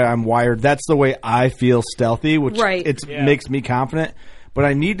 That's the way I'm wired. That's the way I feel stealthy, which Right. it makes me confident. But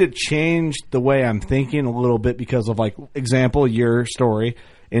I need to change the way I'm thinking a little bit because of, like, example, your story.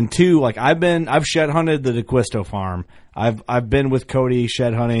 And 2, like, I've shed hunted the DeQuisto farm. I've been with Cody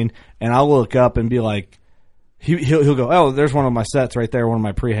shed hunting, and I'll look up and be like, he'll go, oh, there's one of my sets right there, one of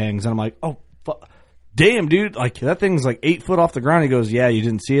my pre-hangs, and I'm like, oh, damn, dude, like, that thing's like 8 foot off the ground. He goes, yeah, you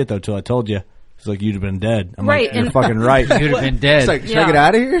didn't see it though till I told you. He's like, you'd have been dead. I'm Right, like, you're and- fucking right. You'd have been dead. It's like, should I Yeah. get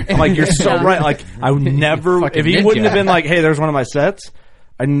out of here? I'm like, you're so Yeah. right. Like, I would never, Fucking if he ninja. wouldn't have been like, hey, there's one of my sets,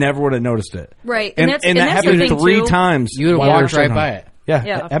 I never would have noticed it. Right. And, that's and that that's the happened thing, 3 too. times. You would have while we were walked shed right hunting. by it. Yeah,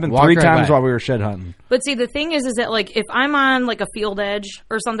 Yeah. it happened Walked 3 right times by it. while we were shed hunting. But see, the thing is that, like, if I'm on, like, a field edge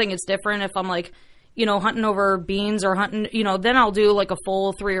or something, it's different. If I'm, like, you know, hunting over beans or hunting, you know, then I'll do, like, a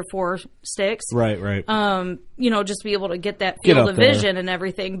full 3 or 4 sticks. Right. You know, just to be able to get that Get field up of there. vision and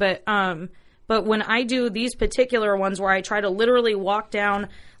everything. But when I do these particular ones where I try to literally walk down,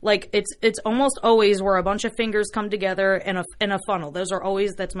 like, it's almost always where a bunch of fingers come together in a funnel.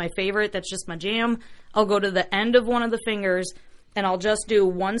 That's my favorite. That's just my jam. I'll go to the end of one of the fingers and I'll just do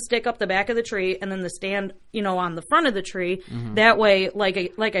one stick up the back of the tree and then the stand, you know, on the front of the tree. Mm-hmm. That way, like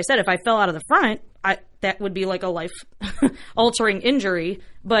I said, if I fell out of the front, that would be like a life altering injury.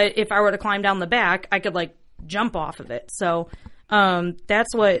 But if I were to climb down the back, I could, like, jump off of it. So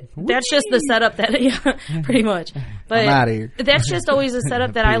that's just the setup that, yeah, pretty much. But I'm outta here. that's just always a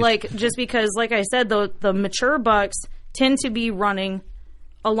setup that I like, just because, like I said, the mature bucks tend to be running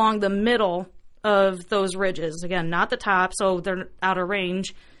along the middle of those ridges. Again, not the top, so they're out of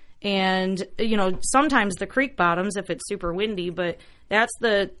range. And, you know, sometimes the creek bottoms if it's super windy, but that's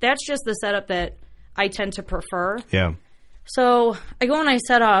just the setup that I tend to prefer. Yeah. So I go and I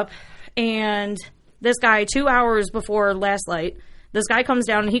set up, and this guy, 2 hours before last light, this guy comes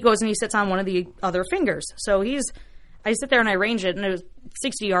down and he goes and he sits on one of the other fingers. So I sit there and I range it, and it was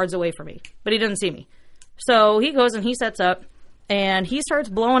 60 yards away from me, but he doesn't see me. So he goes and he sets up, And he starts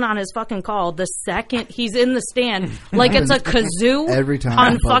blowing on his fucking call the second he's in the stand, like it's a kazoo every time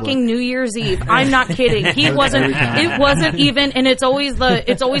on in public. fucking New Year's Eve. I'm not kidding. He wasn't. It wasn't even, and it's always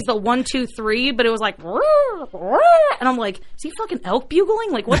the 1, 2, 3, but it was like, and I'm like, is he fucking elk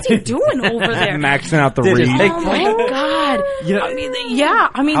bugling? Like, what's he doing over there? Maxing out the Did read. it- Oh my god! Yeah.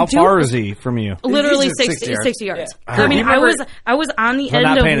 I mean, How dude, far is he from you? literally He's at 60 60 yards. Yeah. I mean, Do you remember- I was on the So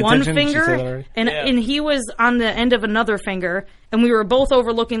not end paying of one attention? Did you say that finger, already? and he was on the end of another finger, and we were both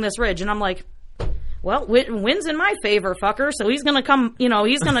overlooking this ridge, and I'm like, well, wind's in my favor, fucker. So he's gonna come,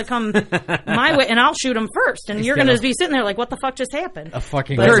 he's gonna come my way, and I'll shoot him first, and you're gonna be sitting there like, what the fuck just happened? A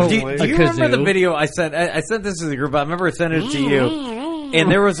fucking Kurt, a do you remember the kazoo. video I sent? I sent this to the group. I remember sending it to you. And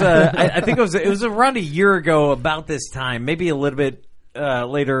there was I think it was around a year ago about this time, maybe a little bit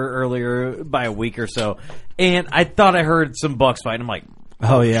earlier by a week or so. And I thought I heard some bucks fighting. I'm like,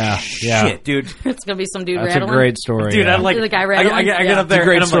 Oh, yeah. Yeah. shit, dude. It's gonna be some dude That's rattling. a great story. Dude, yeah. I like The guy I rattling? get Yeah. up there. It's a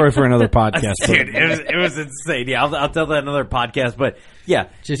great and I'm story like, for another podcast. dude, it was insane. Yeah, I'll tell that in another podcast. But yeah,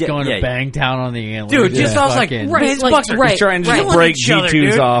 Just yeah, going yeah. to bang town on the antlers. Dude, just I was like, Fucking- Right, his like, bucks are right, He's trying to right. just break Each other, G2s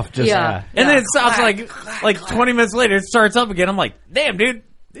dude. off. Just, Yeah. And then it stops like 20 minutes later. It starts up again. I'm like, damn, dude,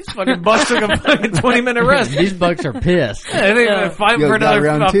 these fucking bucks took a fucking 20-minute rest. These bucks are pissed. And then fight Yo, for got another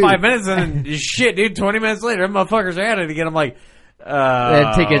round two. 5 minutes, and then shit, dude, 20 minutes later, them motherfuckers are at it again. I'm like, They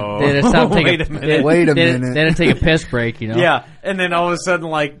had to stop taking wait a minute. Wait a they had- minute. They had to take a piss break, you know? Yeah, and then all of a sudden,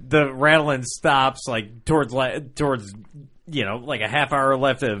 like the rattling stops, like towards like a half hour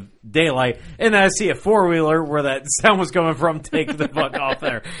left of daylight, and then I see a 4-wheeler where that sound was coming from. Take the fuck off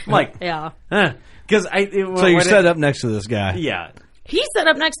there. I'm like, Yeah. because So you set up next to this guy. yeah. He set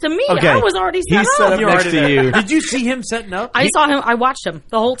up next to me. Okay. I was already set He's up. set up You next already to there. you. Did you see him setting up? I saw him. I watched him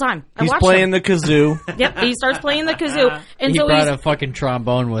the whole time. I He's watched playing him. the kazoo. Yep, he starts playing the kazoo, and He so brought he's a fucking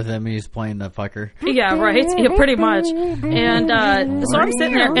trombone with him. He's playing the fucker. yeah, right, yeah, pretty much. And so I'm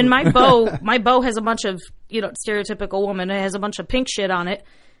sitting there, and my bow has a bunch of stereotypical woman. It has a bunch of pink shit on it,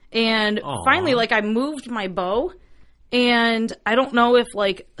 and finally, like I moved my bow, and I don't know if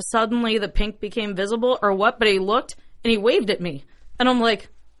like suddenly the pink became visible or what, but he looked and he waved at me, and I'm like.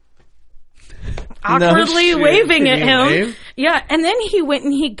 Awkwardly shit. waving Did at he him. wave? Yeah, and then he went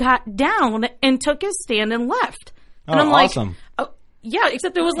and he got down and took his stand and left. And Oh, I'm like, awesome. oh, yeah,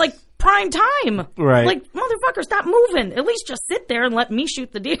 except it was like prime time. Right. Like, motherfucker, stop moving. At least just sit there and let me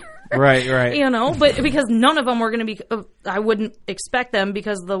shoot the deer. Right, right. But because none of them were going to be, I wouldn't expect them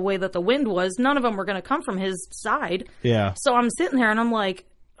because of the way that the wind was, none of them were going to come from his side. Yeah. So I'm sitting there and I'm like,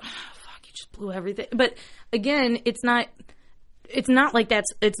 oh, fuck, you just blew everything. But again, it's not like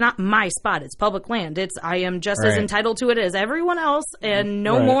it's not my spot. It's public land. I am just as Right. entitled to it as everyone else, and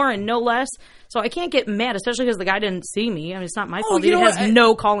no Right. more and no less. So I can't get mad, especially because the guy didn't see me. I mean, it's not my fault. you He know has what?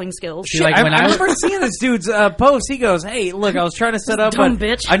 no calling skills. See, like, when I I was- remember seeing this dude's post. He goes, "Hey, look, I was trying to set up, Dumb but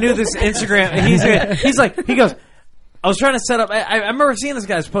bitch. I knew this Instagram." And he goes, "I was trying to set up. I remember seeing this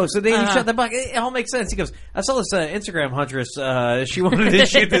guy's post. So then he shut the back. It all makes sense." He goes, "I saw this Instagram huntress. She wanted to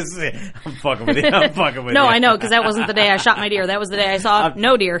shoot this. I'm fucking with you. I'm fucking with you. No, I know, because that wasn't the day I shot my deer. That was the day I saw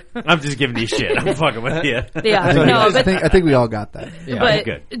no deer. I'm just giving you shit. I'm fucking with you. Yeah, no, but I think we all got that. but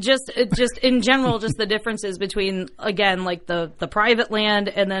good. just in general, just the differences between again like the private land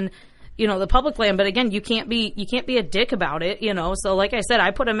and then the public land. But again, you can't be a dick about it. So like I said,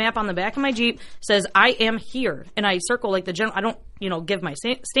 I put a map on the back of my Jeep, says I am here, and I circle like the general. I don't give my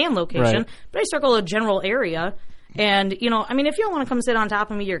stand location, Right. but I circle a general area. And I mean, if you don't want to come sit on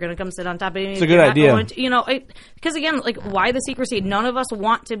top of me, you're going to come sit on top of me. It's a good idea. Because again, like, why the secrecy? None of us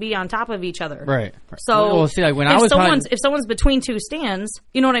want to be on top of each other, Right. So, Well, see, like, when if I was if someone's between two stands,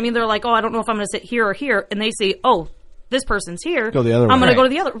 you know what I mean? They're like, oh, I don't know if I'm going to sit here or here, and they see, oh, this person's here. Go the other I'm way. going to go to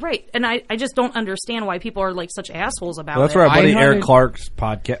the other. Right. And I just don't understand why people are like such assholes about Well, that's it. where our buddy I Eric hunted- Clark's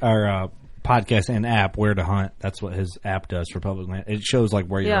podcast and app, Where to Hunt. That's what his app does for public land. It shows like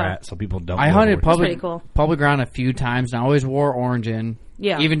where you're Yeah. at, so people don't. I go hunted where- pretty cool. public ground a few times, and I always wore orange in.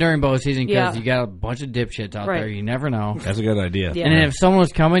 Yeah. Even during bow season, because Yeah. you got a bunch of dipshits out Right. there. You never know. That's a good idea. Yeah. And then if someone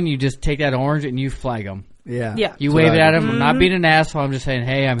was coming, you just take that orange and you flag them. Yeah. Yeah. You That's wave what it I at do. them. I'm not being an asshole. I'm just saying,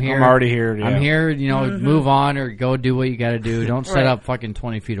 hey, I'm here. I'm already here. Yeah. I'm here. Mm-hmm. Move on or go do what you got to do. Don't set Right. up fucking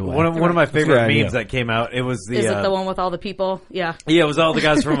 20 feet away. One of my favorite a good idea. memes that came out. It was the Is it the one with all the people? Yeah. Yeah, it was all the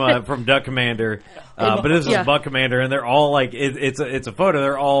guys from Duck Commander, but this was Yeah. Buck Commander, and they're all like, it's a photo.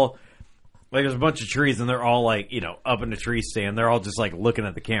 They're all like, there's a bunch of trees, and they're all like, up in the tree stand. They're all just like looking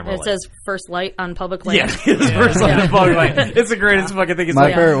at the camera. It like, says first light on public land. yeah, it's first line of Buck, like, it's the greatest fucking thing. It's My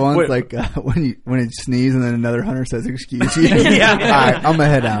like, favorite one's wait, like when you sneeze and then another hunter says excuse you. Yeah. All right, I'm gonna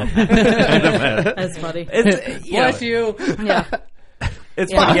head out. That's funny. it's, Bless you. Yeah.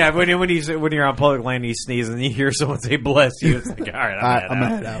 It's funny, when you're on public land, and you sneeze, and you hear someone say "bless you." It's like, all right, I'm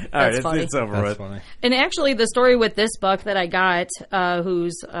gonna head out. All right, it's over That's with. funny. And actually, the story with this buck that I got,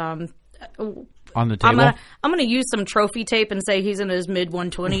 who's On the table. I'm gonna use some trophy tape and say he's in his mid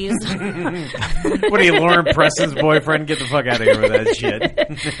 120s. What are you, Lauren Preston's boyfriend? Get the fuck out of here with that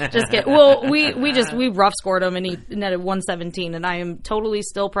shit. Just kidding. Well, we rough scored him and he netted 117, and I am totally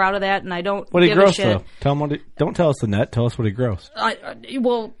still proud of that. And I don't What did he give a gross shit. though? Tell him don't tell us the net. Tell us what he grossed. I And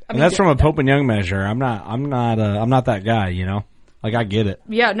mean, that's from a Pope and Young measure. I'm not that guy. You know, like I get it.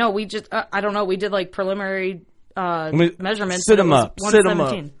 yeah. No, we just I don't know. We did like preliminary measurements. Sit and him it was up. Sit him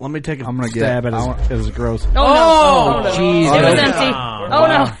up. 117. Let me take a I'm gonna stab get- at his gross. Oh, no! jeez. It was Oh, empty.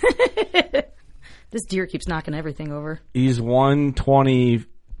 Oh no! This deer keeps knocking everything over. He's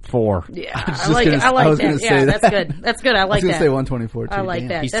 124. Yeah, was I just like gonna- it. I I like was that. gonna say Yeah, that. that's good. That's good. I I like was going that. to say 124 too. I like damn.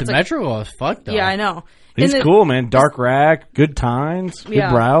 that. He's That's a- symmetrical as fuck, though. Yeah, I know. He's And the- cool, man. Dark rack, good tines, good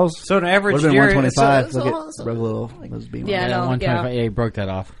Yeah. brows. So an average Would have been deer, 125. so- Look at broke a little. Let's be Yeah, Yeah, no, 125. Yeah, he broke that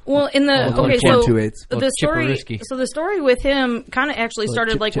off. Well, in the Oh, okay, 1 so 2/8. the story, Chipperisky. so the story with him kind of actually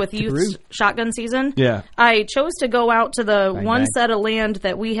started chip, like chip, with youth chipperoo. shotgun season. Yeah. I chose to go out to the Bang, one bang. set of land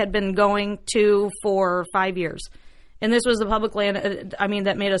that we had been going to for 5 years, and this was the public land.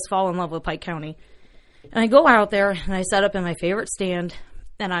 That made us fall in love with Pike County. And I go out there and I set up in my favorite stand,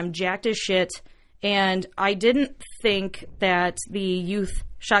 and I'm jacked as shit. And I didn't think that the youth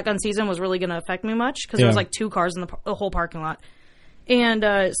shotgun season was really going to affect me much because there was Yeah. like 2 cars in the whole parking lot. And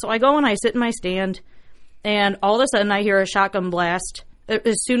so I go and I sit in my stand, and all of a sudden I hear a shotgun blast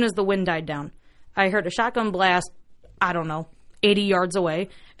as soon as the wind died down. I heard a shotgun blast, I don't know, 80 yards away.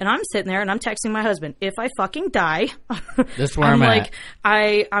 And I'm sitting there and I'm texting my husband, if I fucking die, This is where I'm like,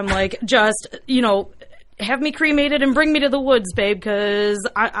 at. I'm like, just, have me cremated and bring me to the woods, babe, because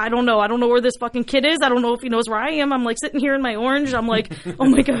I don't know. I don't know where this fucking kid is. I don't know if he knows where I am. I'm like sitting here in my orange. I'm like, oh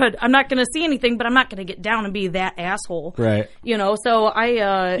my God, I'm not going to see anything, but I'm not going to get down and be that asshole. Right. So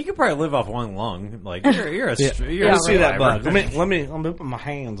I, You could probably live off one lung. Like you're a Yeah, See that right. bug. Let me put my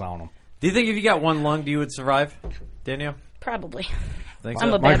hands on him. Do you think if you got one lung, you would survive, Danielle? probably. Think I'm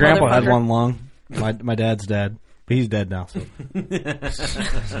so? a My bad grandpa had motherfucker. one lung. My dad's dead. But he's dead now. So.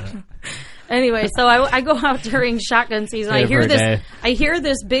 Anyway, so I go out during shotgun season. I hear Every this. day. I hear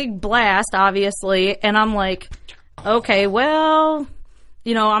this big blast, obviously, and I'm like, okay, well,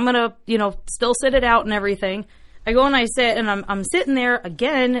 I'm gonna, still sit it out and everything. I go and I sit, and I'm sitting there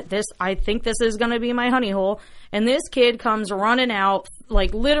again. I think this is gonna be my honey hole, and this kid comes running out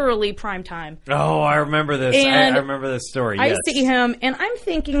like literally prime time. Oh, I remember this. And I remember this story. I Yes. see him, and I'm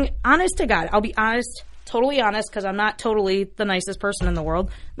thinking, honest to God, I'll be honest, totally honest, because I'm not totally the nicest person in the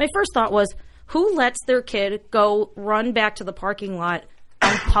world. My first thought was, who lets their kid go run back to the parking lot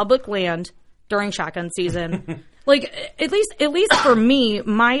on public land during shotgun season? Like, at least for me,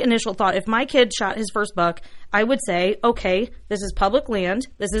 my initial thought, if my kid shot his first buck, I would say, okay, this is public land.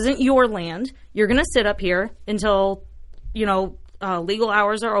 This isn't your land. You're going to sit up here until, legal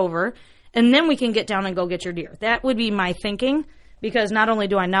hours are over, and then we can get down and go get your deer. That would be my thinking, because not only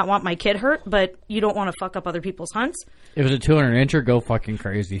do I not want my kid hurt, but you don't want to fuck up other people's hunts. If it's a 200-incher, go fucking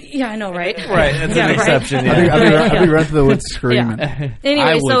crazy. Yeah, I know, right? Right. That's Yeah, an right. exception. I'll Yeah. be running through the woods screaming. I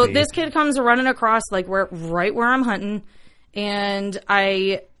Anyway, would so be. this kid comes running across right where I'm hunting, and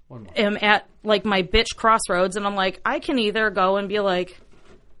I am at like my bitch crossroads, and I'm like, I can either go and be like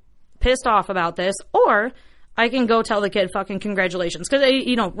pissed off about this, or I can go tell the kid fucking congratulations, because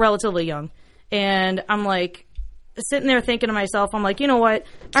relatively young, and I'm like sitting there thinking to myself, I'm like, you know what?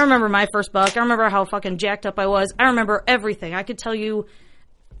 I remember my first buck. I remember how fucking jacked up I was. I remember everything. I could tell you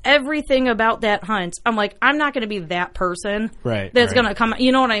everything about that hunt. I'm like, I'm not going to be that person Right, that's right. going to come,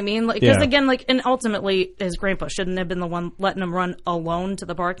 you know what I mean? Like, because Yeah. again, and ultimately his grandpa shouldn't have been the one letting him run alone to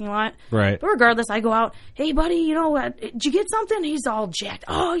the parking lot. Right. But regardless, I go out, hey buddy, did you get something? He's all jacked.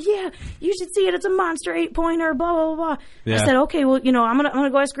 Oh yeah, you should see it. It's a monster 8-pointer, blah, blah, blah. Yeah. I said, okay, well, I'm going to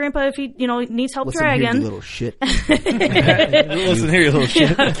go ask grandpa if he, needs help Listen here, you dragging. little shit. Listen here, you little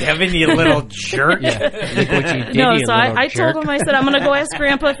shit. Kevin, you little jerk. Look what you did, No, you so little I jerk. told him, I said, I'm going to go ask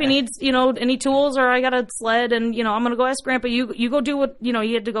Grandpa if he needs, any tools, or I got a sled, and, I'm going to go ask Grandpa. You go do what,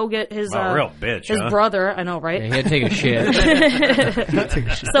 he had to go get his, Wow, real bitch, his huh? brother. I know, right? Yeah, he had to take a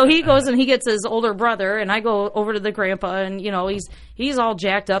shit. So he goes and he gets his older brother, and I go over to the grandpa, and, he's all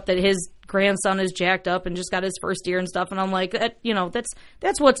jacked up that his grandson is jacked up and just got his first deer and stuff. And I'm like,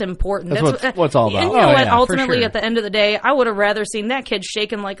 that's what's important. That's what's all about. And you know what? yeah, Ultimately, for sure. at the end of the day, I would have rather seen that kid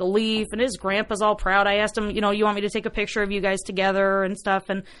shaking like a leaf and his grandpa's all proud. I asked him, you want me to take a picture of you guys together and stuff.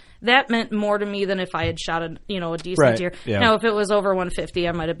 And that meant more to me than if I had shot a decent deer. Yeah. Now, if it was over 150,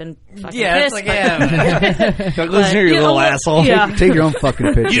 I might have been fucking Yeah, pissed. it's like, Listen here, you little asshole. Yeah. Take your own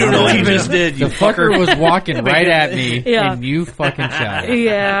fucking picture. You don't know what you just did, you The fucker fucker. was walking right at me, Yeah. and you fucking shot it.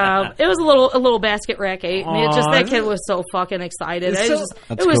 Yeah, it was a little basket rack 8, and it just that kid was so fucking excited. It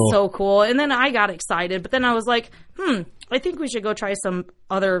was cool. so cool, and then I got excited, but then I was like, I think we should go try some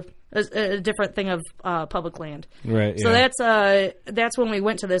other a different thing of public land. Right. So that's when we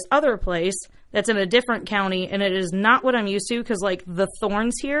went to this other place that's in a different county, and it is not what I'm used to because like the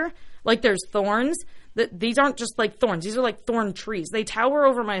thorns here, like there's thorns. These aren't just like thorns; these are like thorn trees. They tower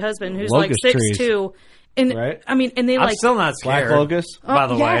over my husband, who's Locust like trees. 6'2". And Right. I mean, and they I'm like still not Black scared. locust. By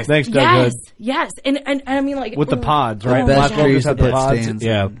the way, Thanks, Doug Hood. Yes, and I mean like With the pods, right? Oh, Best my Black God. trees locust have to the put pods. stands.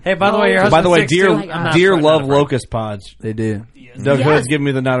 Yeah. hey, by the way, your By the way, husband's 6'2"? I'm not deer afraid love of it. locust pods. They do. Doug Yes. Hood's giving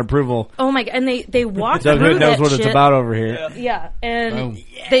me the nod approval. Oh my god! And they walk Doug through Hood knows that what shit. it's about over here. Yeah, and Boom.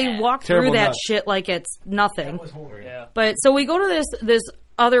 they walk Terrible through that nut. shit like it's nothing. Yeah. But so we go to this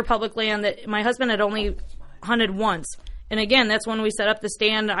other public land that my husband had only hunted once. And again, that's when we set up the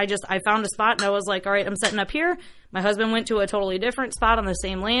stand. I found a spot and I was like, all right, I'm setting up here. My husband went to a totally different spot on the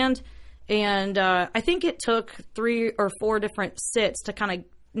same land. And I think it took 3 or 4 different sits to kind of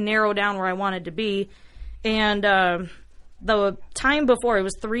narrow down where I wanted to be. And the time before, it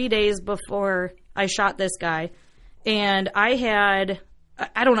was 3 days before I shot this guy. And I had,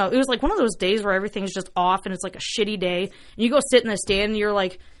 I don't know, it was like one of those days where everything's just off and it's like a shitty day. And you go sit in the stand and you're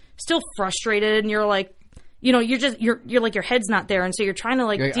like still frustrated and you're like, you're like your head's not there, and so you're trying to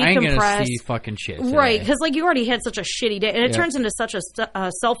like You're like, I ain't decompress. gonna see fucking shit today. Right, because like you already had such a shitty day, and it turns into such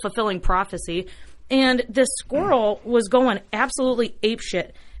a self-fulfilling prophecy. And this squirrel was going absolutely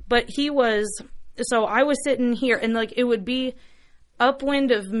apeshit, but so I was sitting here, and like it would be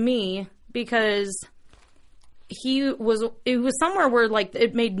upwind of me because it was somewhere where like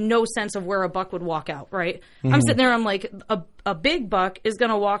it made no sense of where a buck would walk out. Right, I'm sitting there, I'm like a big buck is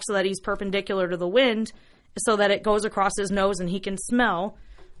gonna walk so that he's perpendicular to the wind, so that it goes across his nose and he can smell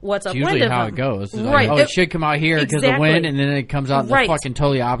what's It's upwind usually of how him. it goes. It's Right. Like, it should come out here because of the Exactly. wind, and then it comes out in the Right. fucking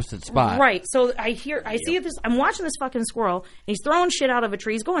totally opposite spot. Right. So I see this. I'm watching this fucking squirrel. And he's throwing shit out of a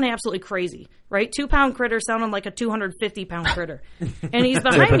tree. He's going absolutely crazy. Right. 2-pound critter sounding like a 250-pound critter, and he's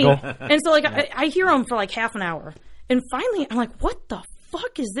behind me. And so like I hear him for like half an hour, and finally I'm like, what the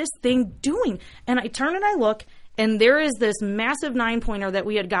fuck is this thing doing? And I turn and I look, and there is this massive 9-pointer that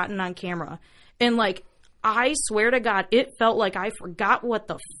we had gotten on camera, and like. I swear to God, it felt like I forgot what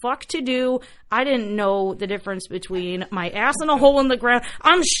the fuck to do. I didn't know the difference between my ass in a hole in the ground.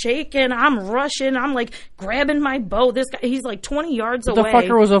 I'm shaking. I'm rushing. I'm like grabbing my bow. This guy, he's like 20 yards The away.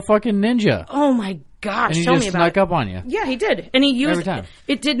 fucker was a fucking ninja. Oh my gosh. And he Tell just me about snuck it. up on you. Yeah, he did. And he used Every time.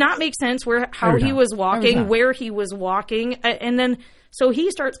 It did not make sense how Every he time. was Every walking, time. where he was walking. And then, so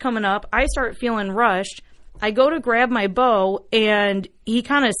he starts coming up. I start feeling rushed. I go to grab my bow, and he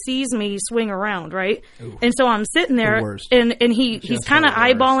kind of sees me swing around, right? Ooh. And so I'm sitting there, The worst. and he's kind of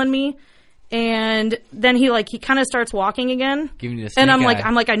eyeballing me, and then he kind of starts walking again. Giving you the and snake eye.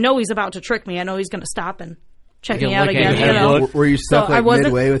 I'm like, I know he's about to trick me. I know he's going to stop and check He'll me out look again. at you. You know? Were you stuck So I like wasn't-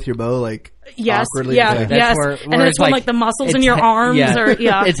 midway with your bow, like Yes, awkwardly? yeah, Okay. That's yes. where And that's it's when like- the muscles in it's your arms yeah. are,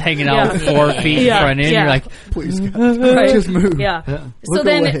 yeah. It's hanging Yeah. out 4 feet Yeah. front end. Yeah. You're like, Please, guys, Right. just move. Yeah. So Look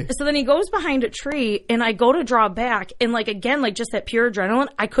away. then he goes behind a tree, and I go to draw back, and like again, like just that pure adrenaline,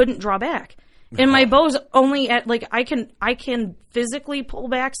 I couldn't draw back. And my bow's only at like I can physically pull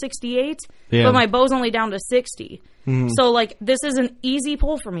back 68, Yeah. but my bow's only down to 60. So like this is an easy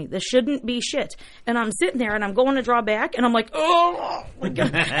pull for me. This shouldn't be shit. And I'm sitting there and I'm going to draw back, and I'm like, oh my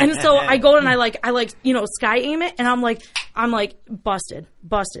God. And so I go and I sky aim it, and I'm like busted,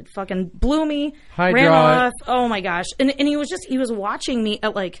 fucking blew me, High ran draw it. off. Oh my gosh. And he was watching me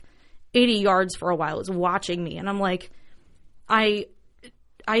at like 80 yards for a while. He was watching me, and I'm like, I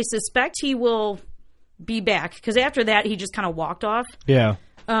suspect he will be back, because after that he just kind of walked off. Yeah.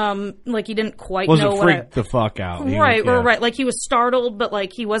 Like he didn't quite Wasn't know what freaked the fuck out. He right, was, yeah. right. Like he was startled, but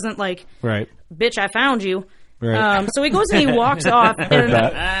like he wasn't like, Right. bitch, I found you. Right. So he goes and he walks off.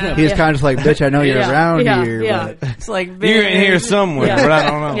 And, He's kind of just like, bitch, I know you're Yeah, around yeah, here. yeah. But It's like You're in here somewhere, Yeah. but I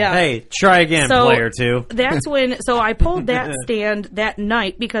don't know. Yeah. Hey, try again, So- player 2. That's when, so I pulled that stand that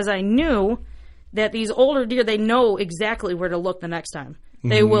night because I knew that these older deer, they know exactly where to look the next time.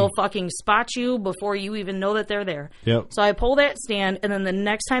 They will fucking spot you before you even know that they're there. Yep. So I pull that stand, and then the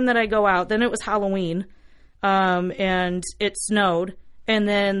next time that I go out, then it was Halloween, and it snowed, and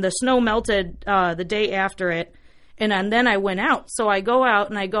then the snow melted the day after it, and then I went out. So I go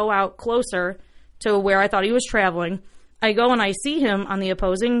out closer to where I thought he was traveling. I go and I see him on the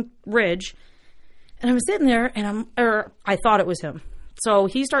opposing ridge, and I'm sitting there, and I thought it was him. So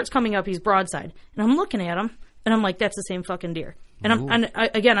he starts coming up, he's broadside, and I'm looking at him, and I'm like, that's the same fucking deer. And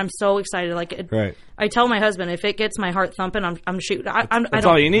I'm so excited. Like, I tell my husband, if it gets my heart thumping, I'm shooting. That's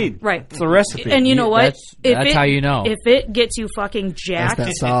all you need. Right. It's the recipe. And you know what? That's how you know. If it gets you fucking jacked.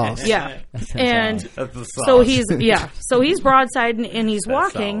 That's that sauce. Yeah. And That's the sauce. so he's broadside and he's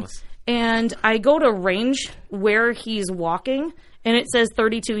walking. And I go to range where he's walking, and it says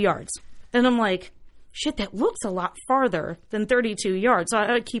 32 yards. And I'm like, shit, that looks a lot farther than 32 yards. So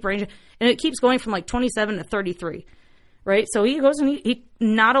I keep ranging. And it keeps going from like 27 to 33. Right? So he goes and he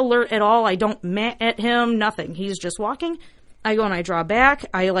not alert at all. I don't mat at him, nothing. He's just walking. I go and I draw back.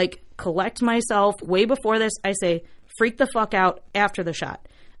 I like collect myself way before this. I say, freak the fuck out after the shot.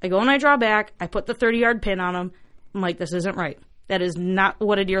 I go and I draw back. I put the 30-yard pin on him. I'm like, this isn't right. That is not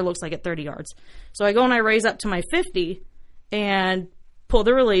what a deer looks like at 30 yards. So I go and I raise up to my 50 and pull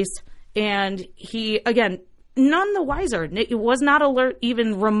the release. And he, again, none the wiser. It was not alert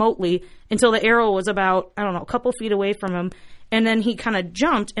even remotely until the arrow was about, I don't know, a couple feet away from him. And then he kind of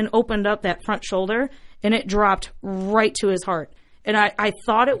jumped and opened up that front shoulder, and it dropped right to his heart. And I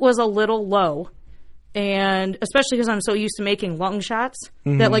thought it was a little low, and especially because I'm so used to making lung shots,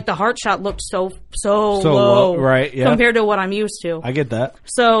 that like the heart shot looked so low, right? Yeah. Compared to what I'm used to. I get that.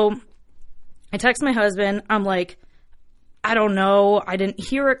 So I text my husband. I'm like, I don't know. I didn't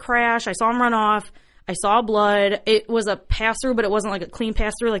hear it crash. I saw him run off. I saw blood. It was a pass through, but it wasn't like a clean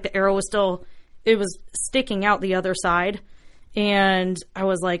pass through. Like the arrow was still, it was sticking out the other side. And I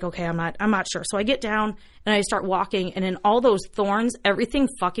was like, okay, I'm not sure. So I get down and I start walking, and in all those thorns, everything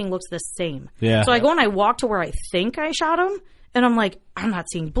fucking looks the same. Yeah. So I go and I walk to where I think I shot him, and I'm like, I'm not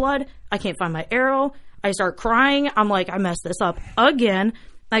seeing blood. I can't find my arrow. I start crying. I'm like, I messed this up again.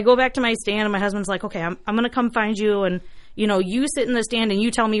 I go back to my stand, and my husband's like, okay, I'm going to come find you, and you sit in the stand and you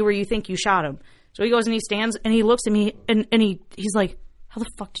tell me where you think you shot him. So he goes and he stands and he looks at me and he's like, how the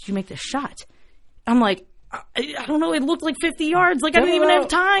fuck did you make this shot? I'm like, I don't know. It looked like 50 yards. Like I didn't even have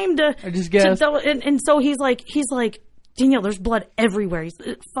time to. I just guessed. And so he's like, Danielle, there's blood everywhere. He's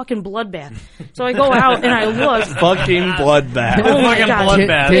fucking bloodbath. So I go out and I look. Fucking bloodbath. Oh my fucking God.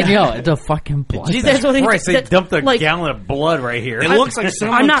 bloodbath. Danielle, it's a fucking bloodbath. Jesus Christ, they dumped a like, gallon of blood right here. It looks like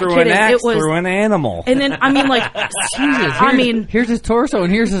someone threw an axe through an animal. And then, I mean, like, Jesus, here's his torso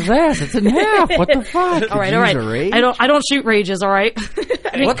and here's his ass. It's in half. What the fuck? All right. I don't shoot rages, all right?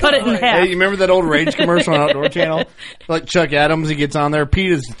 I didn't cut it in half. Hey, you remember that old Rage commercial on Outdoor Channel? Like Chuck Adams, he gets on there.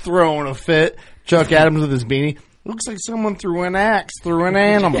 Pete is throwing a fit. Chuck Adams with his beanie. Looks like someone threw an axe through an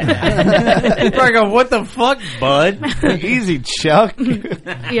animal. I go, what the fuck, bud? Easy, Chuck.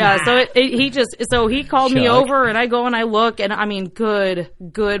 Yeah, so he called me over, and I go and I look, and I mean, good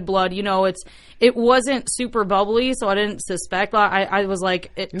blood. It wasn't super bubbly, so I didn't suspect. I was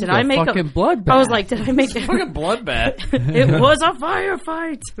like, did I make a bloodbath? I was like, did I make a fucking bloodbath? It was a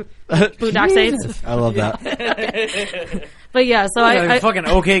firefight. Boondock Saints. I love that. But yeah, so I fucking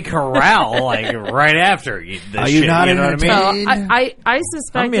OK Corral like right after you. Are you not you know what I mean? So I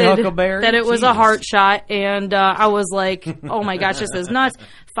suspected that it was a heart shot, and I was like, oh my gosh, this is nuts.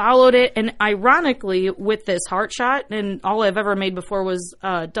 Followed it, and ironically, with this heart shot, and all I've ever made before was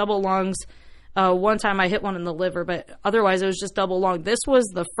double lungs. One time I hit one in the liver, but otherwise it was just double lung. This was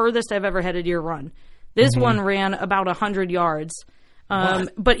the furthest I've ever had a deer run. This one ran about 100 yards.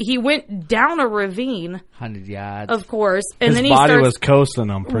 But he went down a ravine, 100 yards, of course, and his then body was coasting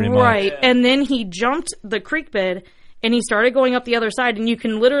him pretty much, right? And then he jumped the creek bed, and he started going up the other side, and you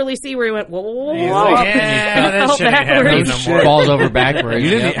can literally see where he went. Whoa, like, yeah, that shit ain't happening no more. Falls over backwards.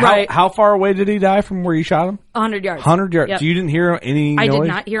 How far away did he die from where you shot him? 100 yards. 100 yards. Yep. So you didn't hear any noise? I did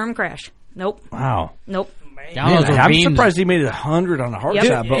not hear him crash. Nope. Wow. Nope. Man, I'm surprised he made it 100 on a heart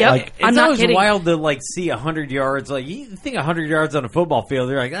shot, but like I'm it's not always kidding. wild to like see 100 yards. Like you think 100 yards on a football field,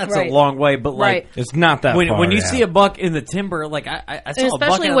 you're like that's a long way, but like it's not that far. When you see a buck in the timber, like I saw a buck,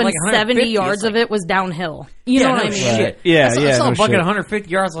 especially when like 70 yards of it was downhill. You know what I mean? Shit. Yeah, I saw a buck shit. at 150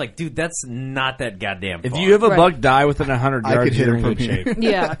 yards. Like, dude, that's not that goddamn far. If you have a buck die within 100 I yards, could hit you're him in good from shape.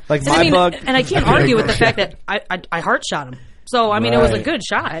 Yeah, like my bug, and I can't argue with the fact that I heart shot him. So, I mean, it was a good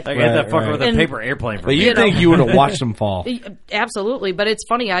shot. I got that fucker with a paper airplane. But you think you would have watched him fall? Absolutely. But it's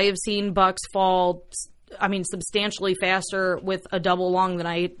funny. I have seen bucks fall, I mean, substantially faster with a double lung than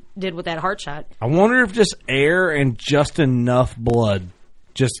I did with that heart shot. I wonder if just air and just enough blood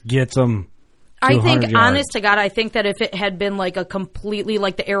just gets them. I think, honest to God, I think that if it had been like a completely,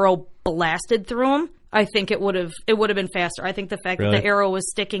 like the arrow blasted through him, I think it would have been faster. I think the fact that the arrow was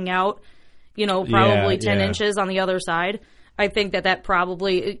sticking out, probably 10 inches on the other side, I think that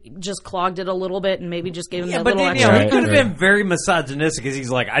probably just clogged it a little bit and maybe just gave him that little extra. He could have been very misogynistic because he's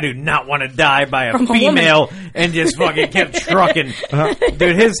like, I do not want to die by a female, and just fucking kept trucking.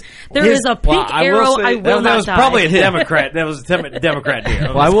 Dude, there is a pink arrow. I will not die. That was probably a Democrat. That was a Democrat deer.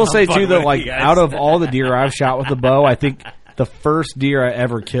 Well, I will say too, though, like out of all the deer I've shot with a bow, I think the first deer I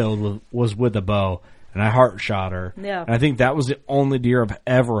ever killed was with a bow. And I heart shot her. Yeah. And I think that was the only deer I've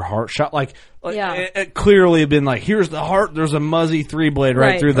ever heart shot. It clearly had been like, here's the heart. There's a muzzy 3-blade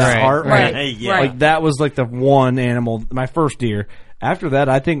right through the heart. Right. Yeah. Like that was like the one animal, my first deer. After that,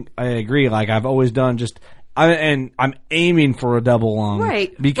 I think I agree. Like I've always done and I'm aiming for a double lung.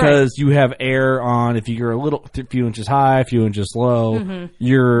 Right. Because you have air on. If you're a few inches high, a few inches low,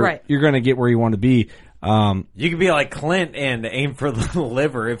 you're going to get where you want to be. You could be like Clint and aim for the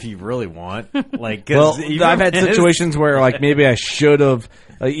liver if you really want. Like, I've had situations where like maybe I should have,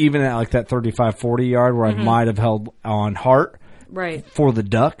 even at like that 35-40 yard where I might have held on heart, for the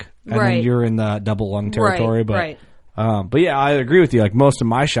duck, and then you're in the double lung territory. But yeah, I agree with you. Like most of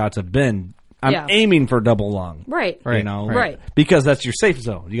my shots have been, I'm aiming for double lung, because that's your safe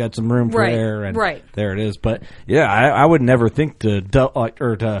zone. You got some room for air, and there it is. But yeah, I would never think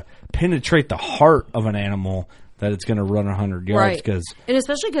to penetrate the heart of an animal that it's going to run 100 yards, and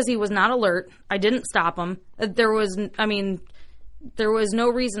especially because he was not alert. I didn't stop him. There was no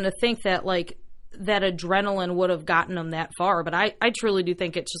reason to think that that adrenaline would have gotten him that far. But I truly do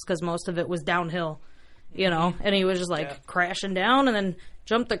think it's just because most of it was downhill, and he was just crashing down and then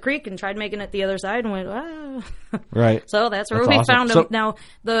jumped the creek and tried making it the other side and went, ah. Right. So that's where we found him. Now,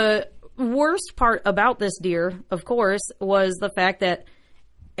 the worst part about this deer, of course, was the fact that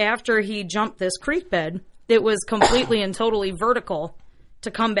after he jumped this creek bed, it was completely and totally vertical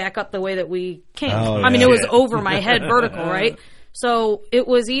to come back up the way that we came. I mean, it was over my head vertical, right? So it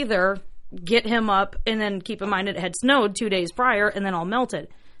was either get him up, and then keep in mind it had snowed 2 days prior, and then all melted.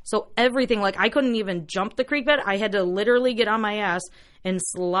 So everything, I couldn't even jump the creek bed. I had to literally get on my ass and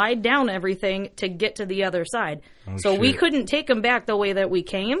slide down everything to get to the other side. We couldn't take him back the way that we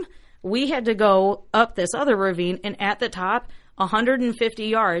came. We had to go up this other ravine, and at the top, 150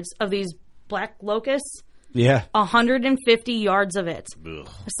 yards of these black locusts. Yeah. 150 yards of it. Ugh.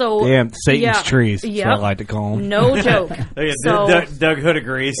 So damn, Satan's trees, as I like to call them. No joke. Doug Hood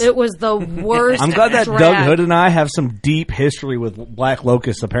agrees. It was the worst. I'm glad that Doug Hood and I have some deep history with black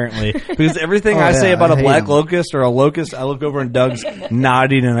locusts, apparently. Because everything I say about a black locust or a locust, I look over and Doug's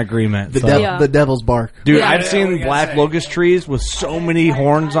nodding in agreement. The devil's bark. Dude, I've seen black locust trees with so many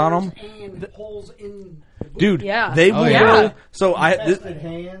horns on them. Dude, they will go. So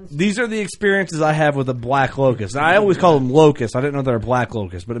these are the experiences I have with a black locust. Now, I always call them locusts. I didn't know they were black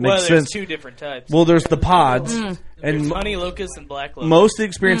locusts, but it makes sense. There's two different types. Well, there's the pods. And there's honey locust and black locust. Most of the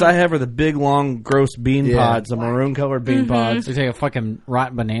experience I have are the big, long, gross bean pods, the maroon-colored bean pods. It's like a fucking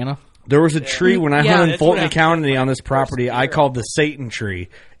rotten banana. There was a tree when I hunted in Fulton County on this property I called the Satan tree,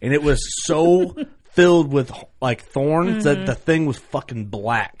 and it was so filled with thorns that the thing was fucking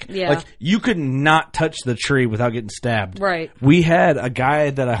black. Yeah. You could not touch the tree without getting stabbed. Right. We had a guy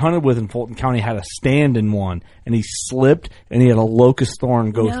that I hunted with in Fulton County had a stand in one, and he slipped, and he had a locust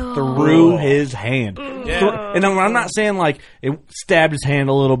thorn go through his hand. And I'm not saying it stabbed his hand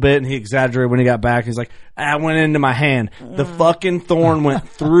a little bit, and he exaggerated when he got back. He's like, I went into my hand. The fucking thorn went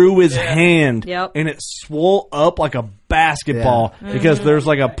through his hand, and it swole up like a basketball because there's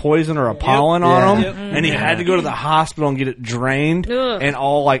a poison or a pollen on him, and he had to go to the hospital and get it drained and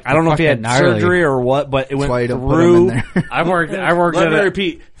all. I don't know if he had surgery or what, but it went through. I worked. Let me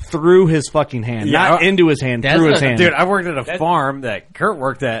repeat. Through his fucking hand, not into his hand, through his hand. Dude, I worked at a farm that Kurt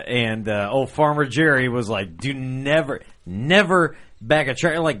worked at, and old farmer Jerry was like, "Do never back a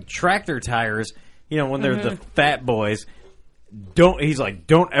tractor tires. When they're the fat boys." Don't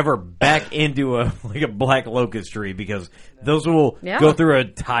ever back into a black locust tree because those will go through a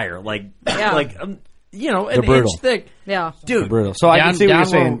tire an inch thick. Yeah, dude, brutal. So I can see what you're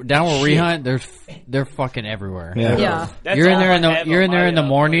saying. Down where we hunt, they're fucking everywhere. Yeah. You're in there in the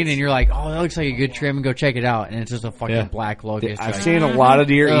morning, and you're like, oh, that looks like a good trim, and go check it out, and it's just a fucking black locust. I've seen a lot of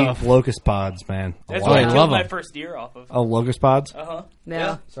deer eat locust pods, man. That's what I killed my first deer off of. Oh, locust pods?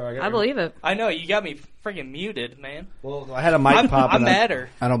 Yeah. Sorry, I believe it. I know you got me freaking muted, man. Well, I had a mic pop. I'm madder.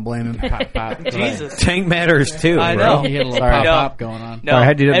 I don't blame him. Pop. Jesus, tank matters too. I know. You had a little pop going on.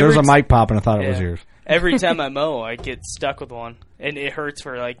 No, there was a mic pop, and I thought it was yours. Every time I mow, I get stuck with one, and it hurts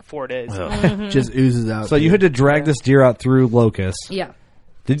for 4 days. Just oozes out. So you had to drag this deer out through locusts. Yeah.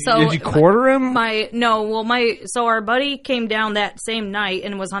 Did you quarter him? So our buddy came down that same night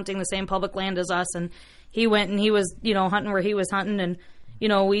and was hunting the same public land as us, and he went and he was, hunting where he was hunting, and,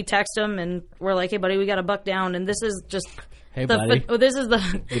 we text him and we're like, hey buddy, we got a buck down, and this is just... Hey buddy. This is the...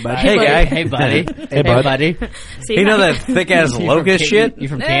 Hey buddy. Hey guy. Hey buddy. Hey buddy. See, you know that thick-ass locust shit? You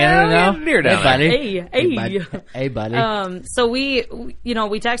from Canada now? Hey buddy. Hey buddy. Hey buddy. So we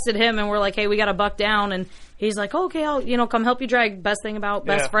texted him and we're like, hey, we got a buck down, and he's like, oh, okay, I'll, come help you drag. Best thing about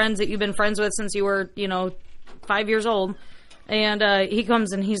best friends that you've been friends with since you were, 5 years old. And he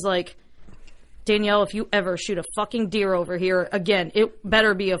comes and he's like, Danielle, if you ever shoot a fucking deer over here again, it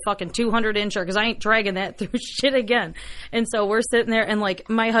better be a fucking 200-incher because I ain't dragging that through shit again. And so we're sitting there, and like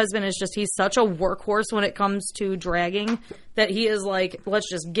my husband is just, he's such a workhorse when it comes to dragging that he is like, let's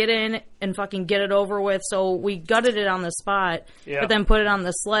just get in and fucking get it over with. So we gutted it on the spot, but then put it on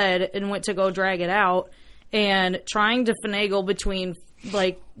the sled and went to go drag it out, and trying to finagle between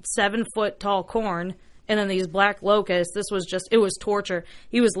like 7-foot tall corn and then these black locusts. This was it was torture.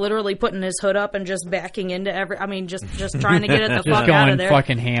 He was literally putting his hood up and just backing into just trying to get it the fuck out of there.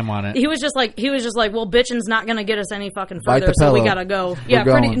 Fucking ham on it. He was just like, well, bitching's not going to get us any fucking further, so we got to go. Yeah,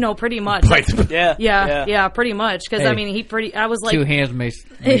 pretty much. Yeah, pretty much. Because, I was like... 2 hands makes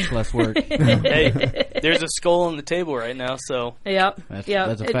less work. Hey, there's a skull on the table right now, so... Yep.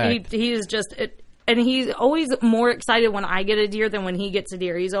 That's a fact. He is just... And he's always more excited when I get a deer than when he gets a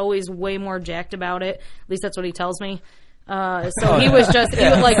deer. He's always way more jacked about it. At least that's what he tells me. So he was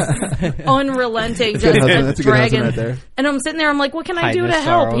like unrelenting, just dragging. Right there. And I'm sitting there, I'm like, what can I do to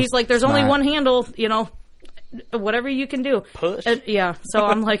help? He's like, there's only one handle, whatever you can do. Push. So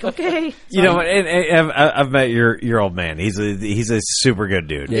I'm like, okay. So, and I've met your old man. He's a super good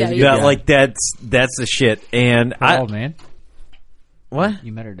dude. Yeah. Like that's the shit. And old man. What?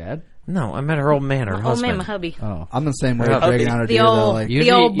 You met her dad? No, I met her old man, her husband. Old man, my hubby. Oh, I'm the same way. Dragging out a deer,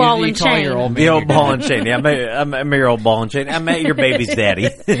 the old ball and chain. The old ball and chain. Yeah, I met your old ball and chain. I met your baby's daddy.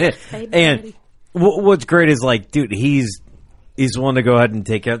 Hey, and what's great is like, dude, he's willing to go ahead and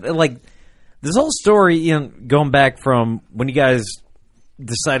take care. Like this whole story, going back from when you guys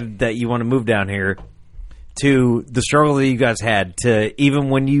decided that you want to move down here to the struggle that you guys had to even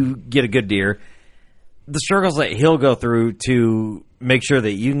when you get a good deer, the struggles that he'll go through to make sure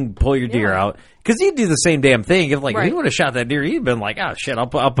that you can pull your deer out, because he'd do the same damn thing. If if he would have shot that deer, he'd been like, oh shit, I'll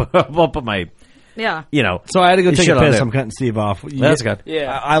put my So I had to go take a piss. I'm cutting Steve off. That's good. Yeah,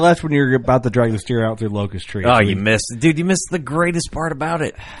 I left when you were about to drag the deer out through locust trees. Oh, you missed, dude. You missed the greatest part about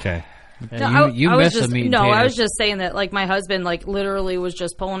it. Okay. You missed the meat and taters. I was just saying that, like, my husband, like, literally was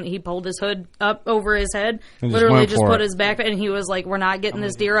just he pulled his hood up over his head, and literally just put his back, and he was like, we're not getting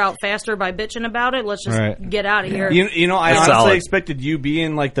this deer out faster by bitching about it. Let's just get out of here. I honestly expected you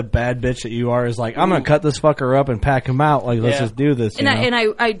being, like, the bad bitch that you are, is like, I'm going to cut this fucker up and pack him out. Like, let's just do this.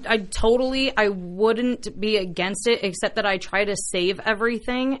 I wouldn't be against it, except that I try to save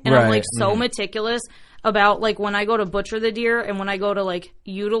everything, and I'm, like, so meticulous about, like, when I go to butcher the deer and when I go to, like,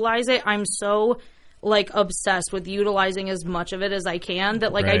 utilize it, I'm so, like, obsessed with utilizing as much of it as I can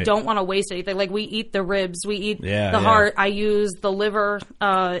that, like, I don't want to waste anything. Like, we eat the ribs, we eat the heart. I use the liver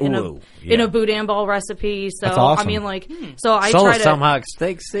in a boudin ball recipe. So, that's awesome. I mean, like, so I try to... tomahawk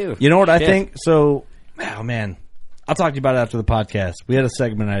steaks, too. You know what I think? So, oh, man, I'll talk to you about it after the podcast. We had a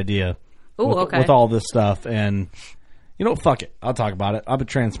segment idea with all this stuff, and... fuck it. I'll talk about it. I'll be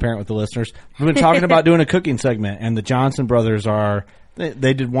transparent with the listeners. We've been talking about doing a cooking segment, and the Johnson brothers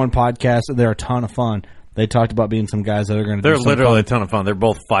they did one podcast, and they're a ton of fun. They talked about being some guys that are going to do some literally fun. a ton of fun. They're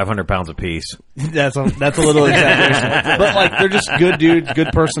both 500 pounds apiece. That's a little exaggeration. But, like, they're just good dudes, good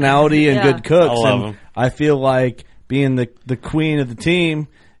personality, and good cooks. I love them. I feel like being the queen of the team,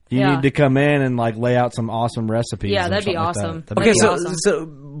 you need to come in and, like, lay out some awesome recipes. Yeah, that'd be awesome.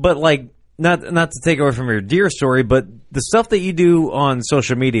 But, like, not to take away from your deer story, but the stuff that you do on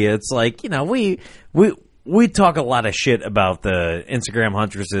social media, it's like, we talk a lot of shit about the Instagram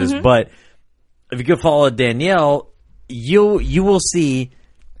huntresses, but if you go follow Danielle, you will see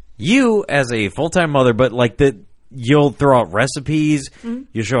you as a full-time mother, but like that you'll throw out recipes,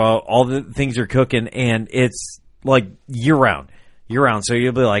 you show out all the things you're cooking, and it's like year round. So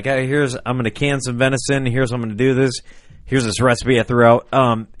you'll be like, hey, I'm going to can some venison, here's how I'm going to do this. Here's this recipe I threw out.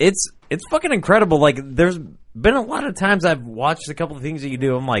 It's fucking incredible. Like, there's been a lot of times I've watched a couple of things that you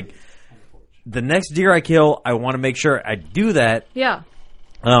do. I'm like, the next deer I kill, I want to make sure I do that. Yeah.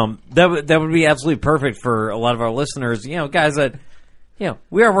 That would be absolutely perfect for a lot of our listeners. Guys that,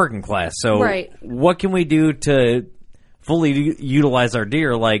 we are working class. So what can we do to fully utilize our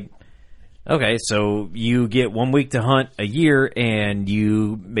deer? Like, okay, so you get 1 week to hunt a year and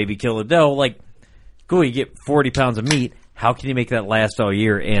you maybe kill a doe. Like, cool, you get 40 pounds of meat. how can you make that last all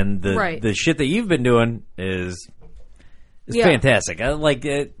year? And the shit that you've been doing is fantastic. I like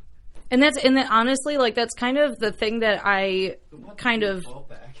it. And honestly, like, that's kind of the thing that I kind of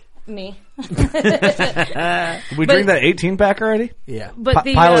me. We drink that 18-pack already? Yeah. But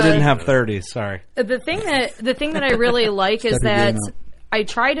Pilot didn't have 30. Sorry. The thing that I really like is that I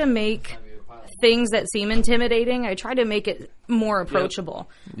try to make things that seem intimidating. I try to make it more approachable.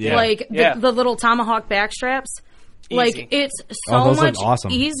 Yeah. Like the little tomahawk backstraps. Easy. Like, it's so much awesome.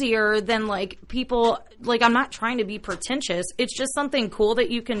 easier than, like, people... Like, I'm not trying to be pretentious. It's just something cool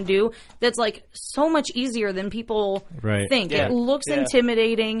that you can do that's, like, so much easier than people think. Yeah. It looks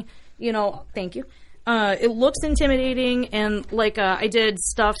intimidating. You know, thank you. It looks intimidating, and, like, I did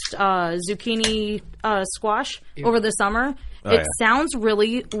stuffed zucchini squash over the summer. It sounds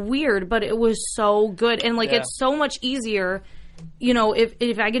really weird, but it was so good. And, like, it's so much easier... You know,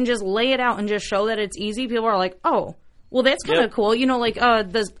 if I can just lay it out and just show that it's easy, people are like, oh, well, that's kind of cool. You know, like,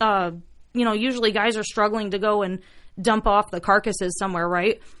 you know, usually guys are struggling to go and dump off the carcasses somewhere,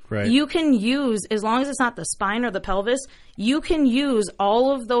 right? Right. You can use, as long as it's not the spine or the pelvis, you can use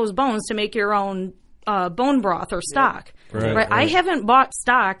all of those bones to make your own bone broth or stock. Right? I haven't bought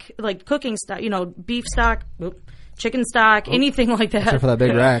stock, like cooking stock, you know, beef stock, chicken stock, anything like that. Except for that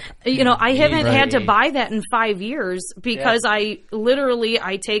big rack. You know, I haven't had to buy that in 5 years because I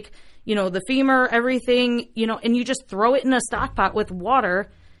take, you know, the femur, everything, you know, and you just throw it in a stock pot with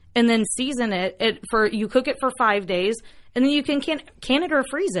water and then season it. You cook it for 5 days, and then you can can it or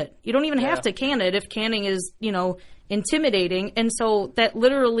freeze it. You don't even have to can it if canning is, you know, intimidating. And so that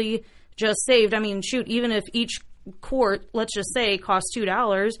literally just saved, I mean, shoot, even if each quart, let's just say, costs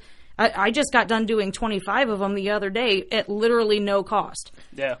 $2, I just got done doing 25 of them the other day at literally no cost.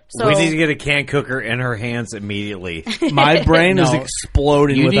 Yeah. So, we need to get a can cooker in her hands immediately. My brain is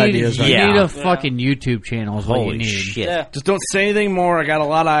exploding with ideas right You now. need a fucking YouTube channel is what you Holy need. shit. Yeah. Just don't say anything more. I got a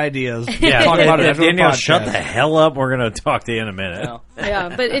lot of ideas. Yeah, Talk about it after the Danielle, podcast. shut the hell up. We're going to talk to you in a minute. No.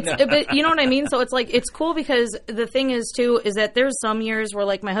 Yeah, but you know what I mean? So it's like, it's cool because the thing is, too, is that there's some years where,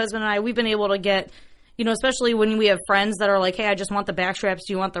 like, my husband and I, we've been able to get, you know, especially when we have friends that are like, hey, I just want the backstraps.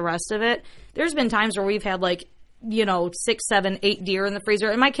 Do you want the rest of it? There's been times where we've had, like, you know, 6, 7, 8 deer in the freezer.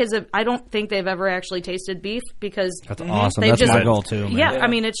 And my kids, I don't think they've ever actually tasted beef because... That's awesome. They've That's my goal, too. Man. Yeah, I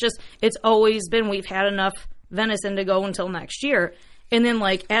mean, it's always been we've had enough venison to go until next year. And then,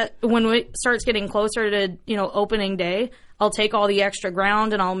 like, when it starts getting closer to, you know, opening day, I'll take all the extra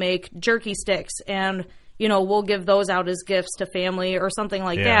ground and I'll make jerky sticks and... You know, we'll give those out as gifts to family or something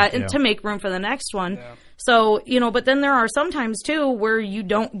like that and to make room for the next one. Yeah. So, you know, but then there are some times, too, where you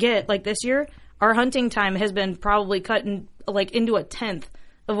don't get, like this year, our hunting time has been probably cut into a tenth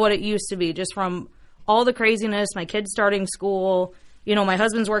of what it used to be just from all the craziness, my kids starting school, you know, my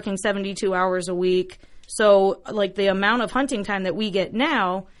husband's working 72 hours a week. So, like, the amount of hunting time that we get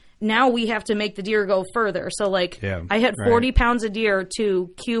now we have to make the deer go further. So, like, I had 40 pounds of deer to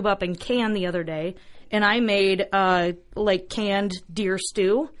cube up and can the other day. And I made, like, canned deer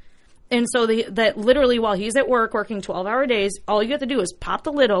stew. And so that literally while he's at work working 12-hour days, all you have to do is pop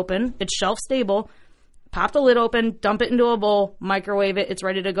the lid open. It's shelf-stable. Pop the lid open, dump it into a bowl, microwave it. It's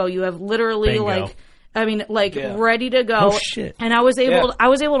ready to go. You have literally, ready to go. Oh, shit. And I was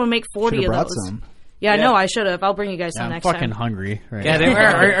able to make 40 of those. Some. Yeah, no, I should have. I'll bring you guys some I'm next time. fucking hungry. Right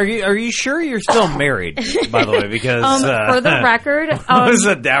Yeah, are you sure you're still married? By the way, because for the record, there's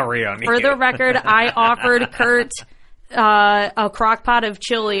a dowry on you. For the record, I offered Kurt a crock pot of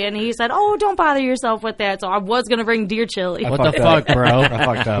chili, and he said, "Oh, don't bother yourself with that." So I was going to bring deer chili. What the fuck, bro? I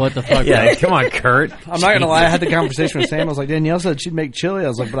fucked up. What the fuck? Yeah, bro? come on, Kurt. I'm not going to lie. I had the conversation with Sam. I was like, Danielle said she'd make chili. I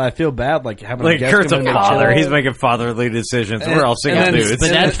was like, but I feel bad, like, having Like, a guest Kurt's come a in and make father. chili. He's making fatherly decisions. We're all single and then- dudes.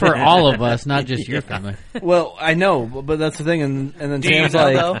 But that's for all of us, not just your family. Well, I know, but that's the thing. And then you Sam's know,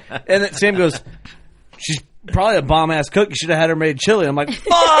 like, though? and then Sam goes, she's probably a bomb ass cook. You should have had her made chili. I'm like,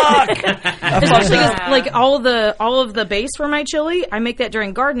 fuck. Especially 'cause, like, all of the base for my chili, I make that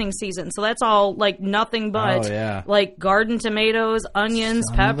during gardening season. So that's all, like, nothing but like garden tomatoes, onions,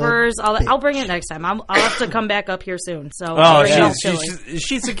 peppers. All that. I'll bring it next time. I'll have to come back up here soon. So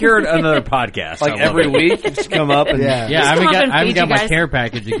she secured another podcast. Like every week, you just come up and Yeah, Just I come up and haven't feed got you my guys. care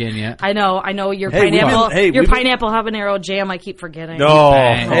package again yet. I know your Hey, pineapple we've been habanero jam. I keep forgetting. No.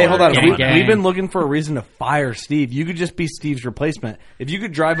 Hey, hold on. Gang, gang. We've been looking for a reason to fight. fire Steve. You could just be Steve's replacement. If you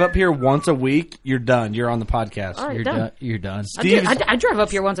could drive up here once a week, you're done. You're on the podcast. All right, You're done. I drive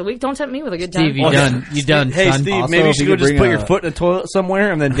up here once a week. Don't tempt me with a good time. Steve, you done. You done, Hey, son. Steve, Also, maybe you if should you go could just put bring your foot in a toilet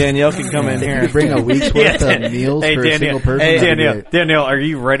somewhere, and then Danielle can come in If here. you bring a week's worth of meals for a single person. Hey, that'd be great. Danielle, are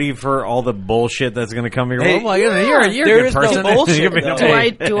you ready for all the bullshit that's going to come your way? Hey, Oh my goodness, you're There a is good no person.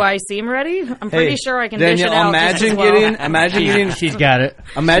 bullshit, though. Do I seem ready? I'm pretty sure I can dish it Danielle, out. just as imagine well. getting She's got it.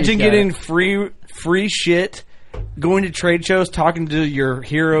 Imagine She's got getting it. free shit, going to trade shows, talking to your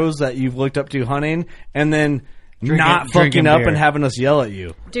heroes that you've looked up to hunting, and then not drinking fucking up beer. and having us yell at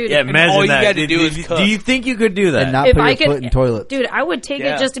you. Dude, Yeah, imagine all you that. gotta do is cook. Do you think you could do that? And not if put I your could, foot in toilets. dude, I would take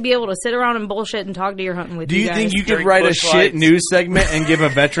Yeah. it just to be able to sit around and bullshit and talk to your hunting with Do you you guys. think you could Drink write a Busch shit Lights. news segment and give a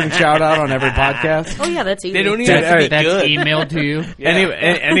veteran shout out on every podcast? Oh yeah, that's easy. They don't even have to be That's good. emailed to you.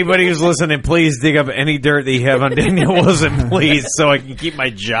 Anybody who's listening, please dig up any dirt that you have on Danielle Wilson, please, so I can keep my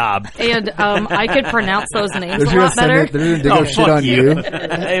job. And I could pronounce those names They're a gonna lot send better. it. They're gonna dig Oh, up shit fuck on you. you.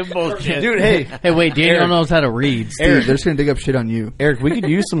 Hey, bullshit. Dude, hey, Hey, wait, Daniel Eric. knows how to read. Steve, they're just gonna dig up shit on you. Eric, we could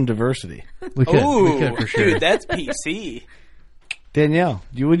use some diversity. We could Ooh, for sure. dude, that's PC. Danielle,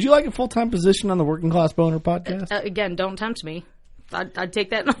 would you like a full-time position on the Working Class Boner podcast? Again, don't tempt me. I'd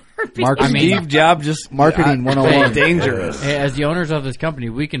take that in a heartbeat. Mark, Steve Jobs just Marketing 101. dangerous. Hey, as the owners of this company,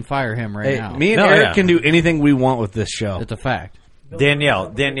 we can fire him right Hey, now. me and No, Eric yeah. can do anything we want with this show. It's a fact.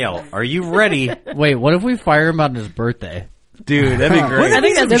 Danielle, are you ready? Wait, what if we fire him on his birthday? Dude, that'd be great. I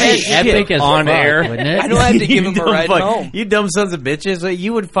think that's That'd be epic as On fuck, air. wouldn't it? I don't have to give him a dumb ride fuck. home. You dumb sons of bitches.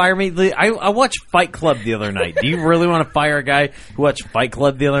 You would fire me. I watched Fight Club the other night. Do you really want to fire a guy who watched Fight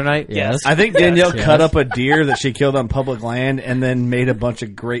Club the other night? Yes. I think Danielle Yes. cut up a deer that she killed on public land and then made a bunch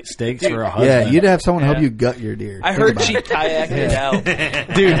of great steaks for a husband. Yeah, you'd have someone help you gut your deer. I Think heard about she it. kayaked it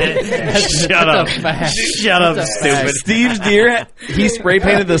out. Dude, Shut up. That's a fact. Shut up, That's a stupid. fact. Steve's deer, he spray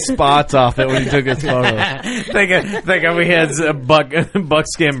painted the spots off it when he took his photos. Think of we had a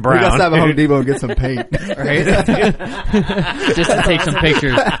buckskin We brown. gotta stop at Home Depot and get some paint. Right? Just to take some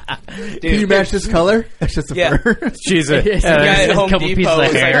pictures. Can you match this color? That's just a Yeah. fur. She's a. Yes, The guy Just at a Home couple pieces Depot of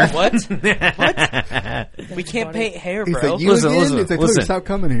was hair. like, what? We can't paint hair, He's bro. like, you Listen, again? listen, It's like, listen. look, stop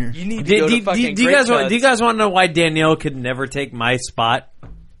coming here. You need to go to fucking do you guys want? Do you Great guys want to know why Danielle could never take my spot?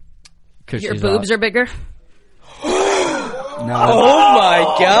 Your boobs are bigger. No, Oh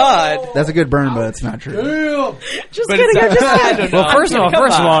my god! that's a good burn, but it's not true. Just But kidding. it's I just I don't know. Well,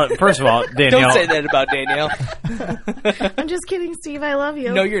 first of all, Danielle. Don't say that about Danielle. I'm just kidding, Steve. I love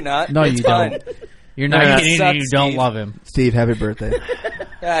you. No, you're not. No, It's you fine. don't. You're not Yeah, getting sucks, it. You don't Steve. love him. Steve, happy birthday.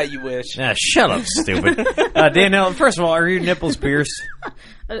 Ah, you wish. Ah, shut up, stupid. Danielle, first of all, are your nipples pierced?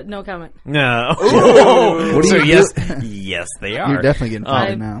 No comment. No. What do So you yes, do? yes, they are. You're definitely getting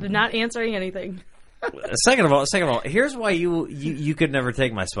fired I'm now. not answering anything. Second of all, here's why you could never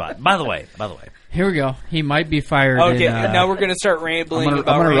take my spot. By the way, Here we go. He might be fired. Okay, in, now we're gonna start rambling. I'm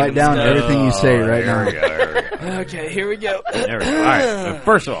about gonna write random down stuff. everything you say right Here now. we go, here we go. Okay, here we go. There we go. All right.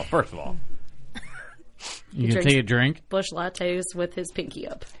 First of all, You can drinks- take a drink. Bush lattes with his pinky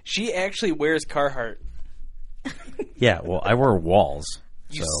up. She actually wears Carhartt. yeah. Well, I wear walls.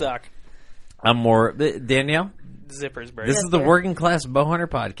 You So, suck. I'm more Danielle. Zippers, bro. This Yes, is the sir. Working Class Bowhunter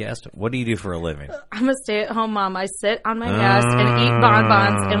podcast. What do you do for a living? I'm a stay-at-home mom. I sit on my ass and eat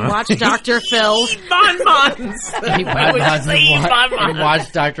bonbons and watch Dr. Phil. Bonbons. He and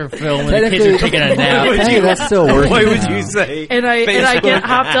watch Dr. Phil when the kids Technically- are taking a nap. Hey, that's still working. What would now. you say? And I get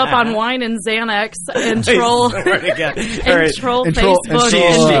hopped up on wine and Xanax and troll Swear to God. All and right. troll And troll- Facebook. and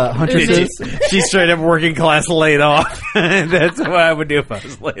troll, and huntresses. She's straight up working class laid off. That's what I would do if I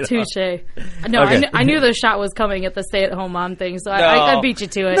was laid off. Touche. No, Okay. I knew the shot was coming at the stay-at-home mom thing, so No. I beat you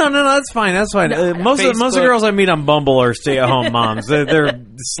to it. No, that's fine. That's fine. Most of the Facebook. girls I meet on Bumble are stay-at-home moms. They're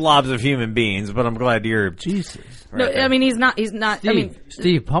slobs of human beings. But I'm glad you're Jesus. No, I mean he's not. I mean,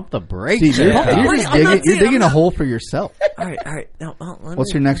 Steve, pump the brakes. Steve, you're, there. you're just I'm not digging, you're saying- digging a hole for yourself. all right. No, let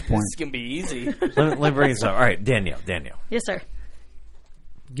What's me, your next point? This is gonna be easy. let me bring this up. All right, Danielle. yes, sir.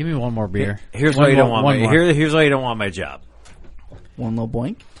 Give me one more beer. Here's One why you don't more- want one my. more. Here's why you don't want my job. One little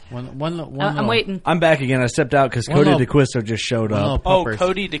boink. One I'm little- waiting. I'm back again. I stepped out because One Cody little- DeQuisto just showed one little up. Oh, puppers.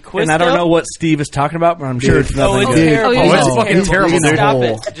 Cody DeQuisto. And I don't know what Steve is talking about, but I'm sure it's Oh, nothing it's good. terrible. Oh, it's no. fucking He's terrible, digging a dude. Stop hole.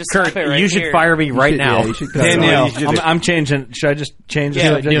 it. Just Kurt, stop it right you should here. fire me right should- now. yeah, you should cut it. Danielle, You should do. I'm changing. Should I just change the Yeah,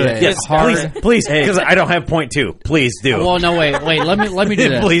 subject? do it. Yes, Hard. please, because I don't have point two. Please do. Well, no, wait. Let me do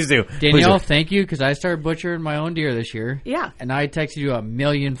this. Please do. Danielle, Please thank you, because I started butchering my own deer this year. Yeah. And I texted you a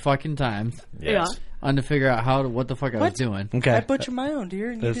million fucking times do. Yes. on to figure out what the fuck I was doing. Okay. I butchered my own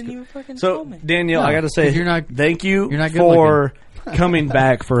deer, and you That's didn't good. even fucking So, tell me. Danielle, No, I got to say, 'cause you're not- thank you you're not good for coming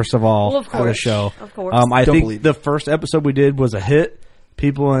back, first of all, Well, of for the course. show. Of course. I Don't think believe the first episode we did was a hit.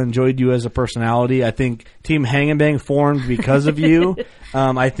 people enjoyed you as a personality. I think Team Hang and Bang formed because of you.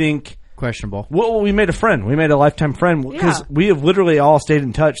 I think questionable. Well, we made a friend. We made a lifetime friend because we have literally all stayed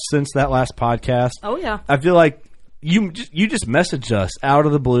in touch since that last podcast. Oh yeah. I feel like you just messaged us out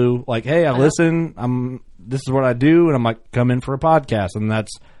of the blue, like, "Hey, I listen. This is what I do," and I'm like, "Come in for a podcast," and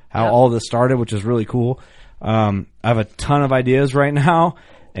that's how all this started, which is really cool. I have a ton of ideas right now,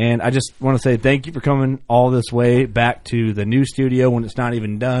 and I just want to say thank you for coming all this way back to the new studio when it's not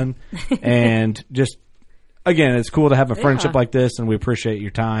even done, and just. Again, it's cool to have a friendship like this, and we appreciate your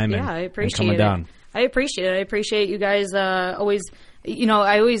time. Yeah, I appreciate coming it. Down. I appreciate it. I appreciate you guys always. You know,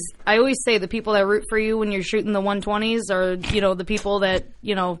 I always say the people that root for you when you're shooting the 120s are, the people that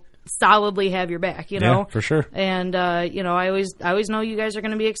solidly have your back. You know, for sure. And I always know you guys are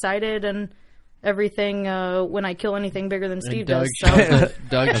going to be excited and everything when I kill anything bigger than Steve does. So.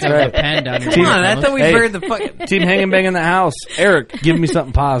 Doug shoved a pen down your Come on, I thought we buried the fucking Team Hang and Bang in the house. Eric, give me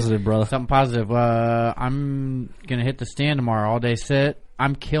something positive, brother. Something positive. I'm gonna hit the stand tomorrow. All day sit.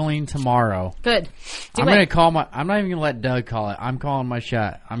 I'm killing tomorrow. Good. I'm gonna call my. I'm not even gonna let Doug call it. I'm calling my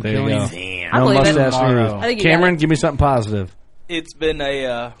shot. I'm there killing. I no believe mustache tomorrow. I think you Cameron, got it. give me something positive. It's been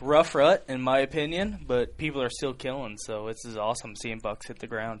a rough rut, in my opinion, but people are still killing, so this is awesome seeing bucks hit the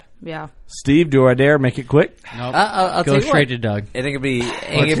ground. Yeah. Steve, do I dare make it quick? Nope. I'll Go tell you straight what. to Doug. It ain't gonna be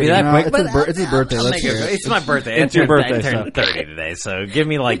that No, quick. it's his birthday. I'll Let's make hear it. It's my birthday. It's your birthday, I turned 30 today, so give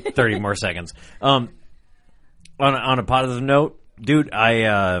me like 30 more seconds. On a positive note, dude,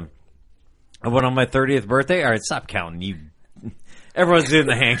 I went on my 30th birthday. All right, stop counting. Everyone's doing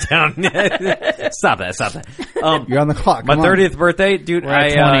the hang down. Stop that. You're on the clock. My Come on. 30th birthday, dude. We're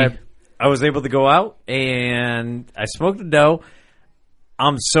at 20. I was able to go out and I smoked a dough.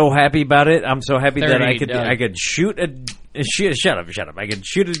 I'm so happy about it. I'm so happy that 30, I could shoot shut up. I could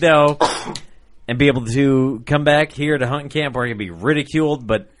shoot a doe and be able to come back here to hunting camp where I can be ridiculed,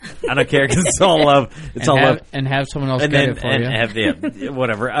 but I don't care because it's all love. It's all love. And have someone else And get then it for you.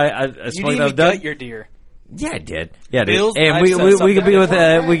 whatever. I You smoked didn't a even doe. gut your deer. Yeah, I did. Yeah, dude. Bills, And I've we said could something be with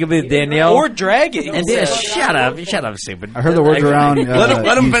before. Danielle Or drag it. and shut up, stupid. I heard the words around.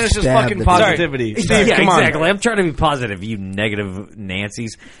 Let him you finish his stabbed fucking the positivity. Steve, Yeah, come on. exactly. I'm trying to be positive, you negative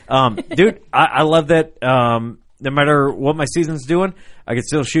Nancy's. Dude, I love that no matter what my season's doing, I can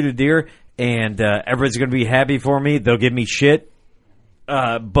still shoot a deer, and everybody's going to be happy for me. They'll give me shit.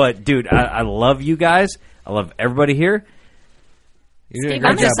 But, dude, I love you guys. I love everybody here. Steve,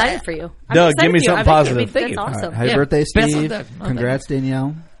 I'm excited for you. I'm Doug, excited give me for you. something I think positive. That's you. awesome. Happy Yeah. birthday, Best Steve. of luck. Oh, Congrats,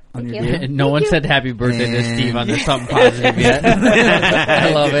 Danielle, on your you. deal. No one said happy birthday to And- Steve on the something positive yet.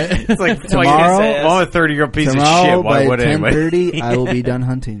 I love it. It's like Tomorrow- I'm a 30-year-old piece of Tomorrow shit. Why by would anyway? 10:30, I will be done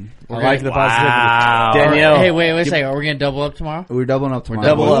hunting. I like the positivity. Wow. Danielle, Hey, wait a second. Are we gonna double up tomorrow? We're doubling up tomorrow.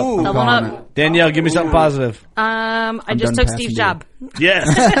 double up. I'm Double calling up. it. Danielle, give me something positive. I just done took Steve's passing job. Yes.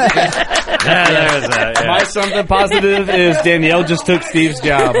 Yeah. My something positive is Danielle just took Steve's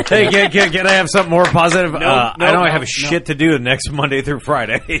job. Hey, can I have something more positive? I know I have no. shit to do next Monday through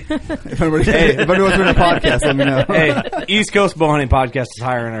Friday. If anybody wants to run a podcast, let me know. Hey, East Coast Bow Hunting Podcast is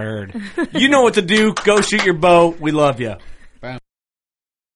hiring, I heard. You know what to do. Go shoot your bow. We love you.